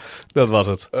beetje op. Dat was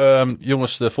het.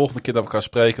 Jongens, de volgende keer dat we gaan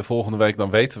spreken, volgende week, dan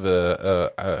weten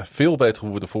we veel beter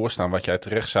hoe we ervoor staan. Wat jij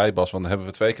terecht zei, Bas, want dan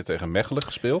hebben we 2 keer tegen Mechelen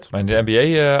gespeeld. Maar in de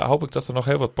NBA hoop ik dat er nog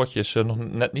heel wat potjes nog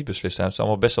net niet beslist zijn. Het zijn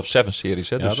allemaal best of 7 series.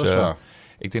 Hè? Ja, dus, dat is waar.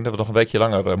 Ik denk dat we nog een weekje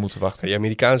langer moeten wachten. Die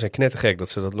Amerikanen zijn knettergek dat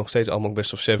ze dat nog steeds allemaal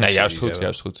best of 7 Nee, juist goed.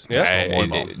 Ja? Nee, mooi,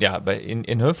 man.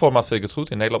 In hun format vind ik het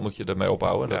goed. In Nederland moet je ermee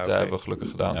ophouden. Dat hebben we gelukkig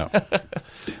gedaan.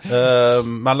 Ja.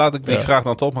 Maar laat ik die vraag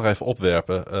dan toch nog even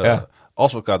opwerpen.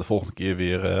 Als we elkaar de volgende keer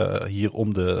weer hier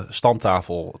om de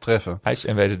stamtafel treffen. IJs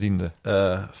en wederdiende.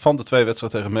 Van de 2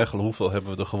 wedstrijden tegen Mechelen, hoeveel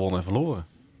hebben we er gewonnen en verloren?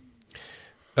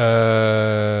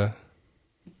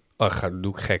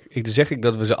 Doe ik gek. Zeg ik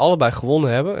dat we ze allebei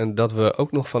gewonnen hebben en dat we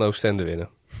ook nog van Oostende winnen.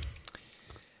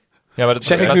 Ja, maar dat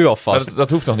zeg ik nu alvast. Dat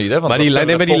hoeft nog niet, hè? Want maar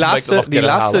die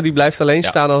laatste die blijft alleen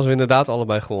staan als we inderdaad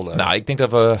allebei gewonnen hebben. Nou, ik denk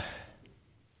dat we...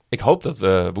 Ik hoop dat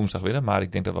we woensdag winnen, maar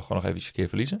ik denk dat we gewoon nog even een keer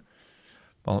verliezen.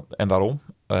 En waarom?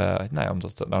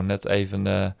 Omdat het nou net even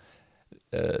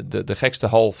de gekste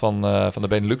hal van de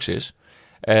Benelux is.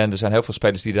 En er zijn heel veel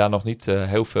spelers die daar nog niet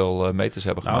heel veel meters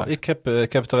hebben gemaakt. Ik heb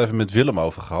het er even met Willem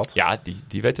over gehad. Ja,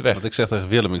 die weet de weg. Want ik zeg tegen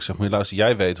Willem, moet je luisteren,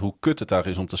 jij weet hoe kut het daar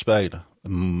is om te spelen.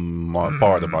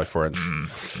 Pardon my French.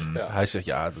 Ja. Hij zegt,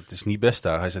 dat is niet best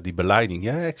daar. Hij zegt, die beleiding.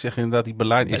 Ja, ik zeg inderdaad, die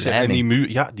beleiding. Ik zeg, en die muur.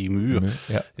 Ja, die muur.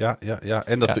 Ja.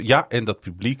 En dat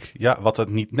publiek. Ja, wat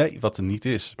er niet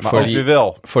is. Maar ook weer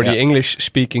wel. Voor die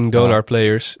English-speaking Donar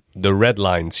players... The red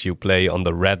lines you play on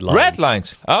the red lines. Red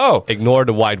lines? Oh. Ignore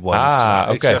the white ones.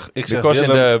 Okay. Ik zeg Because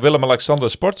Willem, in the Willem-Alexander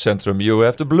Sportcentrum you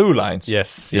have the blue lines.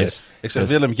 Yes. Ik zeg,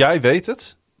 Willem, jij weet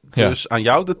het. Dus aan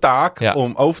jou de taak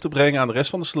om over te brengen aan de rest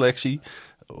van de selectie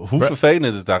hoe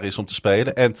vervelend het daar is om te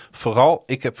spelen. En vooral,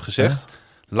 ik heb gezegd,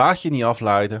 laat je niet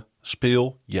afleiden.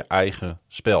 Speel je eigen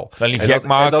spel.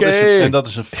 En dat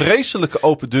is een vreselijke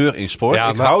open deur in sport.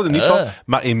 Ik hou er niet van.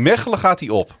 Maar in Mechelen gaat hij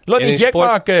op. In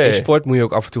sport moet je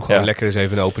ook af en toe gewoon lekker eens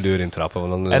even een open deur intrappen.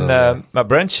 Want dan, maar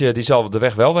Branch die zal de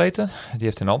weg wel weten. Die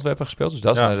heeft in Antwerpen gespeeld. Dus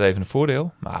dat is net even een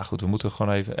voordeel. Maar goed, we moeten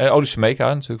gewoon even... Odysseus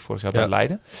Meka natuurlijk vorig jaar bij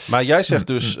Leiden. Maar jij zegt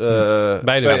dus 2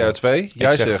 uit 2.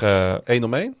 Jij zegt 1-1.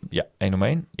 Ja, 1-1.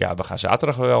 Ja, we gaan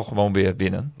zaterdag wel gewoon weer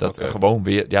winnen. Gewoon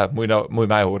weer... Ja, moet je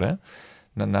mij horen, hè.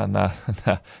 Na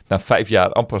 5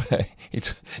 jaar amper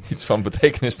iets van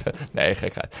betekenis. Nee,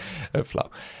 gekheid. Flauw.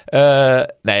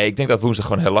 Ik denk dat woensdag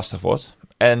gewoon heel lastig wordt.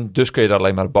 En dus kun je daar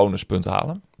alleen maar bonuspunten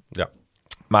halen. Ja.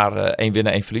 Maar 1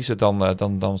 winnen, 1 verliezen,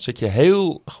 dan zit je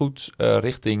heel goed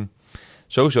richting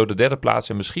sowieso de 3e plaats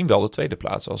en misschien wel de 2e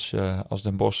plaats als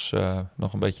Den Bosch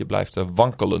nog een beetje blijft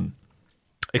wankelen.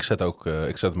 Ik zet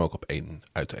hem ook op 1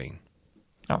 uit 1.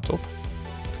 Nou, top.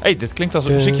 Dit klinkt als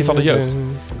een muziekje van de jeugd.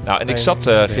 Nou, en ik zat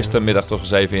gistermiddag toch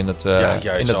eens even in het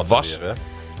was. Weer,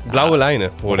 blauwe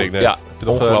lijnen, hoorde ik net. Ja,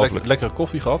 ongelooflijk. Lekkere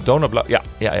koffie gehad? Donar blauw. Ja.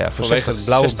 Voor vanwege het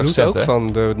blauwe bloed cent, ook,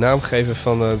 van de naamgever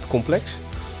van het complex?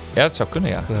 Ja, dat zou kunnen,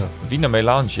 ja. Wiener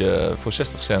Melange voor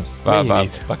 60 cent.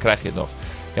 Waar krijg je het nog?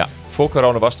 Ja, voor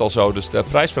corona was het al zo. Dus de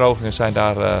prijsverhogingen zijn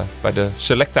daar bij de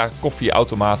Selecta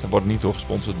koffieautomaten worden niet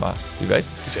doorgesponsord, maar wie weet.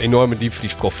 Het is enorme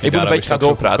diepvrieskoffie. Ik moet een beetje gaan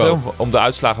doorpraten om de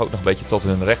uitslagen ook nog een beetje tot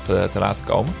hun recht te laten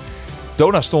komen.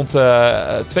 Donar stond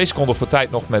 2 seconden voor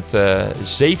tijd nog met 67-68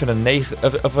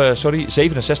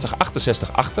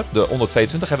 achter. De onder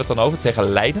 22 hebben we het dan over, tegen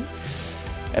Leiden.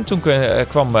 En toen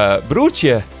kwam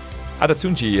broertje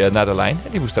Adatunji naar de lijn.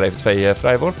 En die moest er even 2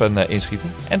 vrije worpen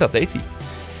inschieten. En dat deed hij.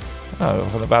 Nou,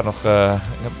 er waren nog een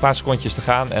paar secondjes te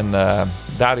gaan. En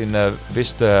daarin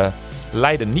wist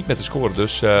Leiden niet met te scoren.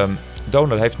 Dus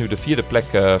Donar heeft nu de 4e plek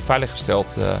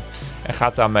veiliggesteld. En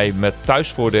gaat daarmee met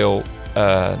thuisvoordeel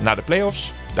naar de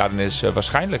play-offs. Daarin is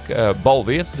waarschijnlijk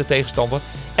balweert de tegenstander.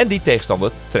 En die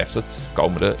tegenstander treft het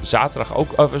komende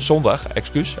zondag,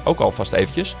 ook alvast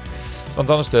eventjes. Want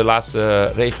dan is de laatste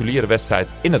reguliere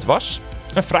wedstrijd in het was.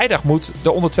 En vrijdag moet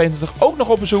de onder 22 ook nog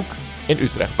op bezoek in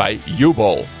Utrecht bij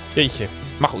U-Ball. Jeetje.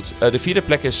 Maar goed, de 4e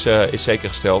plek is zeker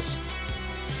gesteld.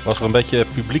 Was er een beetje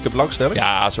publieke belangstelling?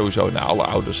 Ja, sowieso. Alle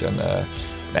ouders en...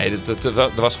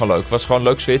 dat was gewoon leuk. Het was gewoon een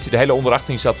leuk sfeertje. De hele onder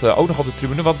 18 zat ook nog op de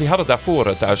tribune. Want die hadden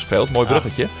daarvoor thuis gespeeld. Mooi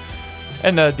bruggetje.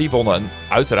 En die wonnen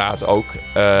uiteraard ook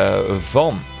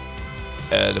van...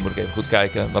 dan moet ik even goed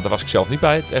kijken. Want daar was ik zelf niet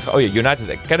bij.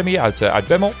 United Academy uit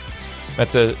Bemmel.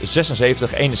 Met 76-61.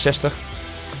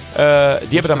 Die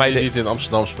hebben daarmee... niet in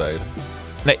Amsterdam spelen?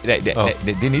 Nee,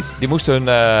 die niet. Die moesten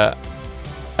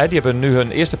die hebben nu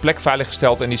hun eerste plek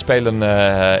veiliggesteld. En die spelen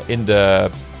in de...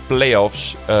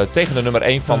 play-offs tegen de nummer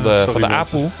 1 van de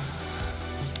A-pool.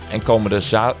 En komende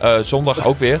zondag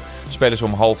ook weer spelen ze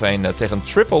om 12:30 tegen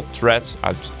Triple Threat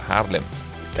uit Haarlem.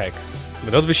 Kijk,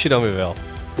 maar dat wist je dan weer wel.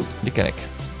 Die ken ik.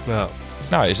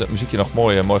 Nou is dat muziekje nog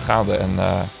mooi gaande. En,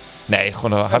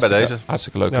 gewoon een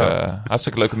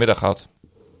hartstikke leuke middag gehad.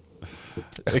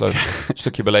 Echt leuk. Een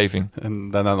stukje beleving.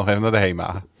 En daarna nog even naar de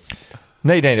HEMA.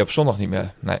 Nee, op zondag niet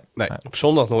meer. Nee. Op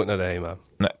zondag nooit naar de HEMA.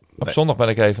 Nee. Op zondag ben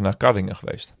ik even naar Kardingen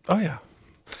geweest. Oh ja.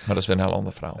 Maar dat is weer een heel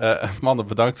ander verhaal. Mannen,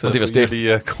 bedankt voor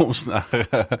jullie komst naar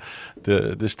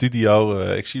de studio.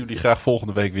 Ik zie jullie graag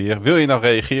volgende week weer. Wil je nou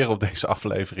reageren op deze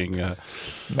aflevering?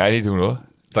 Nee, niet doen hoor.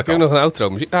 Dan kun je nog een outro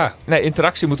muziek. Nee,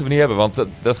 interactie moeten we niet hebben, want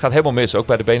dat gaat helemaal mis. Ook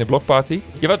bij de Bene Blokparty.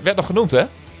 Je werd nog genoemd, hè?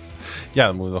 Ja,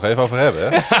 daar moeten we het nog even over hebben, hè?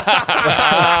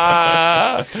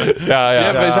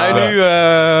 We zijn nu...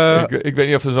 Ik weet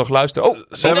niet of ze nog luisteren.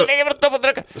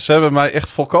 Ze hebben mij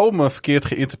echt volkomen verkeerd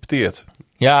geïnterpreteerd.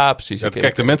 Ja, precies.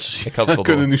 Kijk, de mensen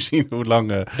kunnen nu zien hoe lang...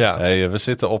 we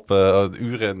zitten op 1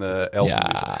 uur en 11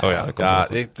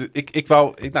 minuten. Ik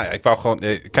wou gewoon...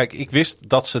 Kijk, ik wist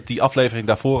dat ze die aflevering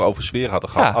daarvoor over sfeer hadden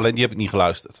gehad. Alleen die heb ik niet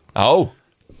geluisterd. Oh.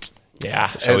 Ja,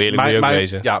 zo eerlijk moet je ook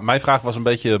wezen. Ja, mijn vraag was een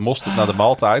beetje mosterd naar de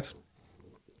maaltijd.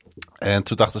 En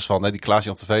toen dachten ze van, die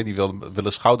Klaas-Jan TV die wil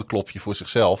een schouderklopje voor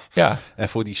zichzelf. Ja. En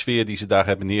voor die sfeer die ze daar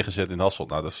hebben neergezet in Hasselt.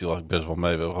 Nou, dat viel eigenlijk best wel mee. We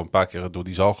hebben gewoon een paar keer door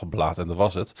die zaal geblaad en dat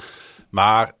was het.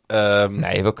 Maar...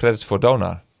 je wil credits voor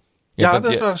Donar. Dat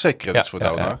is wel zeker credits voor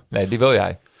Donar. Ja. Nee, die wil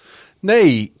jij.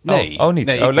 Nee. Oh, niet.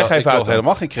 Nee, leg even uit. Ik wil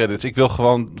helemaal geen credits. Ik wil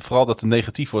gewoon vooral dat er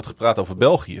negatief wordt gepraat over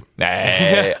België.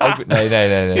 Nee,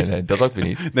 dat ook weer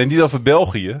niet. Nee, niet over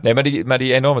België. Nee, maar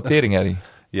die enorme teringherrie.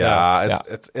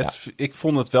 Ik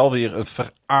vond het wel weer een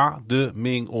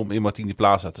verademing om in Martini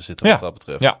Plaza te zitten, wat dat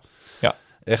betreft. Ja.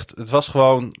 Echt, het was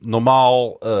gewoon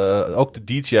normaal. Ook de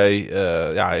DJ,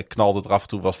 ik knalde er af en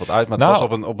toe was wat uit. Maar het was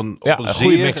op een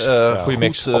goede mix. Goede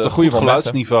mix. Op een goede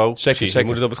geluidsniveau. Zeker. Je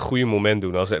moet het op het goede moment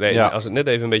doen. Als het net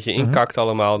even een beetje inkakt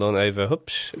allemaal, dan even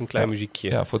een klein muziekje.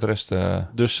 Ja, voor de rest...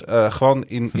 Dus gewoon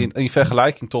in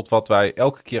vergelijking tot wat wij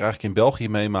elke keer eigenlijk in België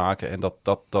meemaken. En dat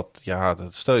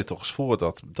stel je toch eens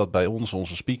voor dat bij ons,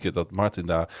 onze speaker, dat Martin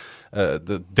daar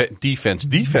de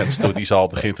defense door die zaal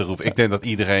begint te roepen. Ik denk dat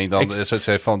iedereen dan zoiets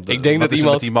heeft van, ik denk dat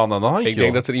iemand, met die man aan de hand. Ik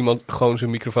denk dat er iemand gewoon zijn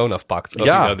microfoon afpakt. Als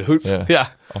hij dat doet.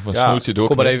 Ja. Of een snoertje door.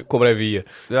 Kom maar even hier.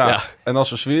 Ja. En als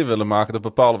we sfeer willen maken, dan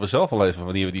bepalen we zelf al even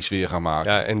wanneer we die sfeer gaan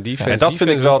maken. Ja, en dat vind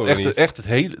ik wel echt het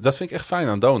hele. Dat vind ik echt fijn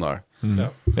aan Donar.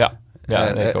 Ja.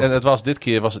 En dit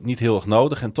keer was het niet heel erg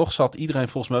nodig. En toch zat iedereen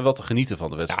volgens mij wel te genieten van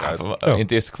de wedstrijd. In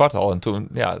het eerste kwart al. En toen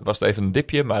was het even een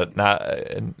dipje. Maar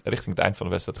richting het eind van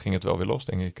de wedstrijd ging het wel weer los,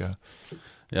 denk ik.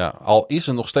 Ja, al is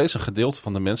er nog steeds een gedeelte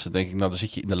van de mensen, denk ik, dan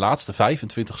zit je in de laatste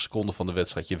 25 seconden van de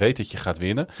wedstrijd. Je weet dat je gaat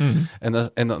winnen.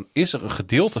 En dan is er een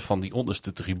gedeelte van die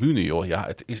onderste tribune, joh. Ja,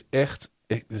 het is echt...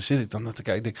 Daar zit ik dan naar te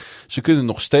kijken. Ze kunnen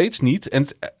nog steeds niet. En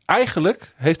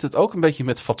eigenlijk heeft het ook een beetje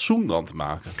met fatsoen dan te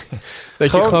maken.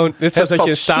 Dat je gewoon net zoals dat je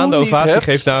een staande ovatie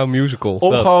geeft naar een musical.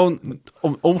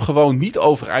 Om gewoon niet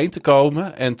overeind te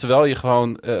komen. En terwijl je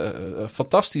gewoon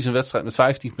fantastisch een wedstrijd met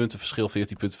 15 punten verschil,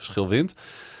 14 punten verschil wint.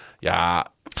 Ja...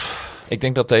 Ik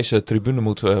denk dat deze tribune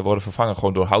moet worden vervangen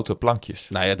gewoon door houten plankjes.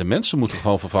 Nou ja, de mensen moeten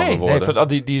gewoon vervangen worden.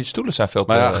 Nee, die stoelen zijn veel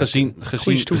te... Maar gezien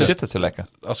stoelen zitten te lekker.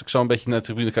 Als ik zo een beetje naar de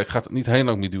tribune kijk, gaat het niet heel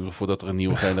lang meer duren voordat er een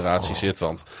nieuwe generatie zit.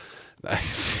 Want... Wat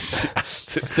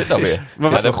is dit nou weer?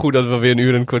 Maar het is goed dat we weer een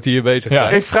uur en een kwartier bezig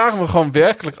zijn. Ik vraag me gewoon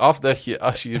werkelijk af dat je,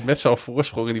 als je met zo'n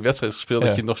voorsprong in die wedstrijd gespeeld,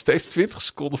 dat je nog steeds 20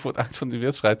 seconden voor het eind van die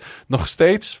wedstrijd nog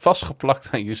steeds vastgeplakt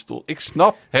aan je stoel. Ik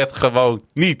snap het gewoon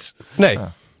niet. Nee.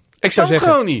 Ik zou zeggen...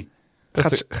 gewoon niet.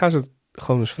 Gaan ze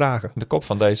gewoon eens vragen. De kop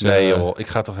van deze... Nee joh, ik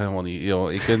ga toch helemaal niet...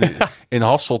 Joh, ik ben in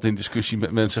Hasselt in discussie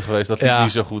met mensen geweest. Dat liep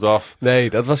niet zo goed af. Nee,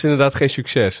 dat was inderdaad geen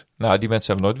succes. Nou, die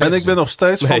mensen hebben nooit... En ik ben nog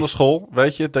steeds van de school,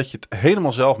 weet je, dat je het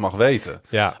helemaal zelf mag weten.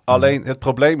 Ja. Alleen het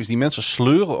probleem is, die mensen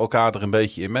sleuren elkaar er een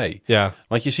beetje in mee. Ja.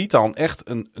 Want je ziet dan echt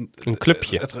een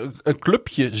clubje. Een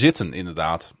clubje zitten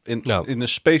inderdaad. In een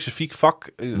specifiek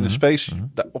vak,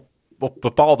 op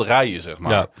bepaalde rijen, zeg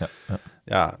maar.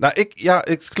 Ja. Nou,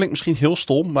 het klinkt misschien heel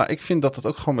stom, maar ik vind dat het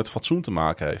ook gewoon met fatsoen te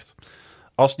maken heeft.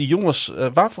 Als die jongens,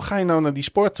 waarvoor ga je nou naar die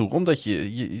sport toe? Omdat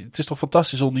het is toch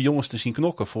fantastisch om die jongens te zien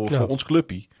knokken voor ons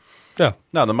clubje. Ja.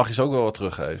 Nou, dan mag je ze ook wel wat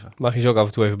teruggeven. Mag je ze ook af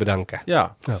en toe even bedanken.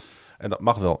 Ja. En dat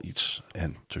mag wel iets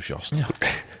enthousiast. Ja.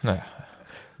 Nou ja.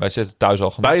 Wij zitten thuis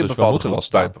al genoeg, dus we moeten wel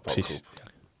staan. Precies.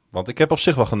 Want ik heb op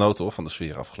zich wel genoten hoor, van de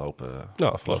sfeer afgelopen.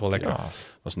 Was wel lekker. Ja,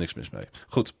 was niks mis mee.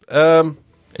 Goed.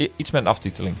 Iets met een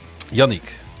aftiteling.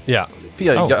 Yannick. Ja.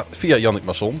 Via Yannick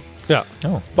Masson. Ja.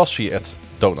 Bas via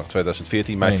Donar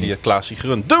 2014. Mij via Klaas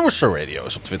Grun. Dourisseau Radio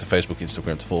is op Twitter, Facebook,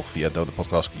 Instagram te volgen via Donar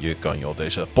Podcast. Je kan je op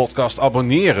deze podcast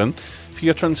abonneren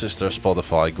via Transistor,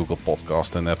 Spotify, Google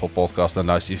Podcast en Apple Podcast. En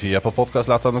luister je via Apple Podcast,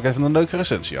 laat dan ook even een leuke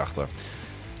recensie achter.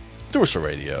 Dourisseau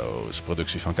Radio is een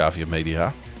productie van KVM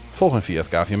Media. Volg hen via het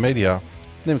KVM Media.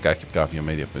 Neem een kijkje op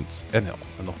kvmmedia.nl.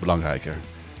 En nog belangrijker,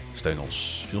 steun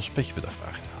ons via onze Petje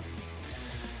Bedagpagina.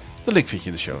 De link vind je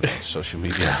in de show notes, social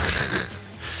media.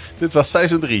 Dit was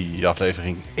seizoen 3,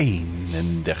 aflevering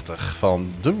 31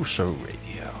 van Dourisseau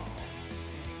Radio.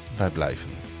 Wij blijven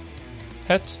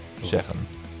het zeggen.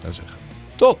 En zeggen.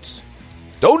 Tot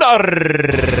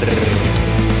Donar!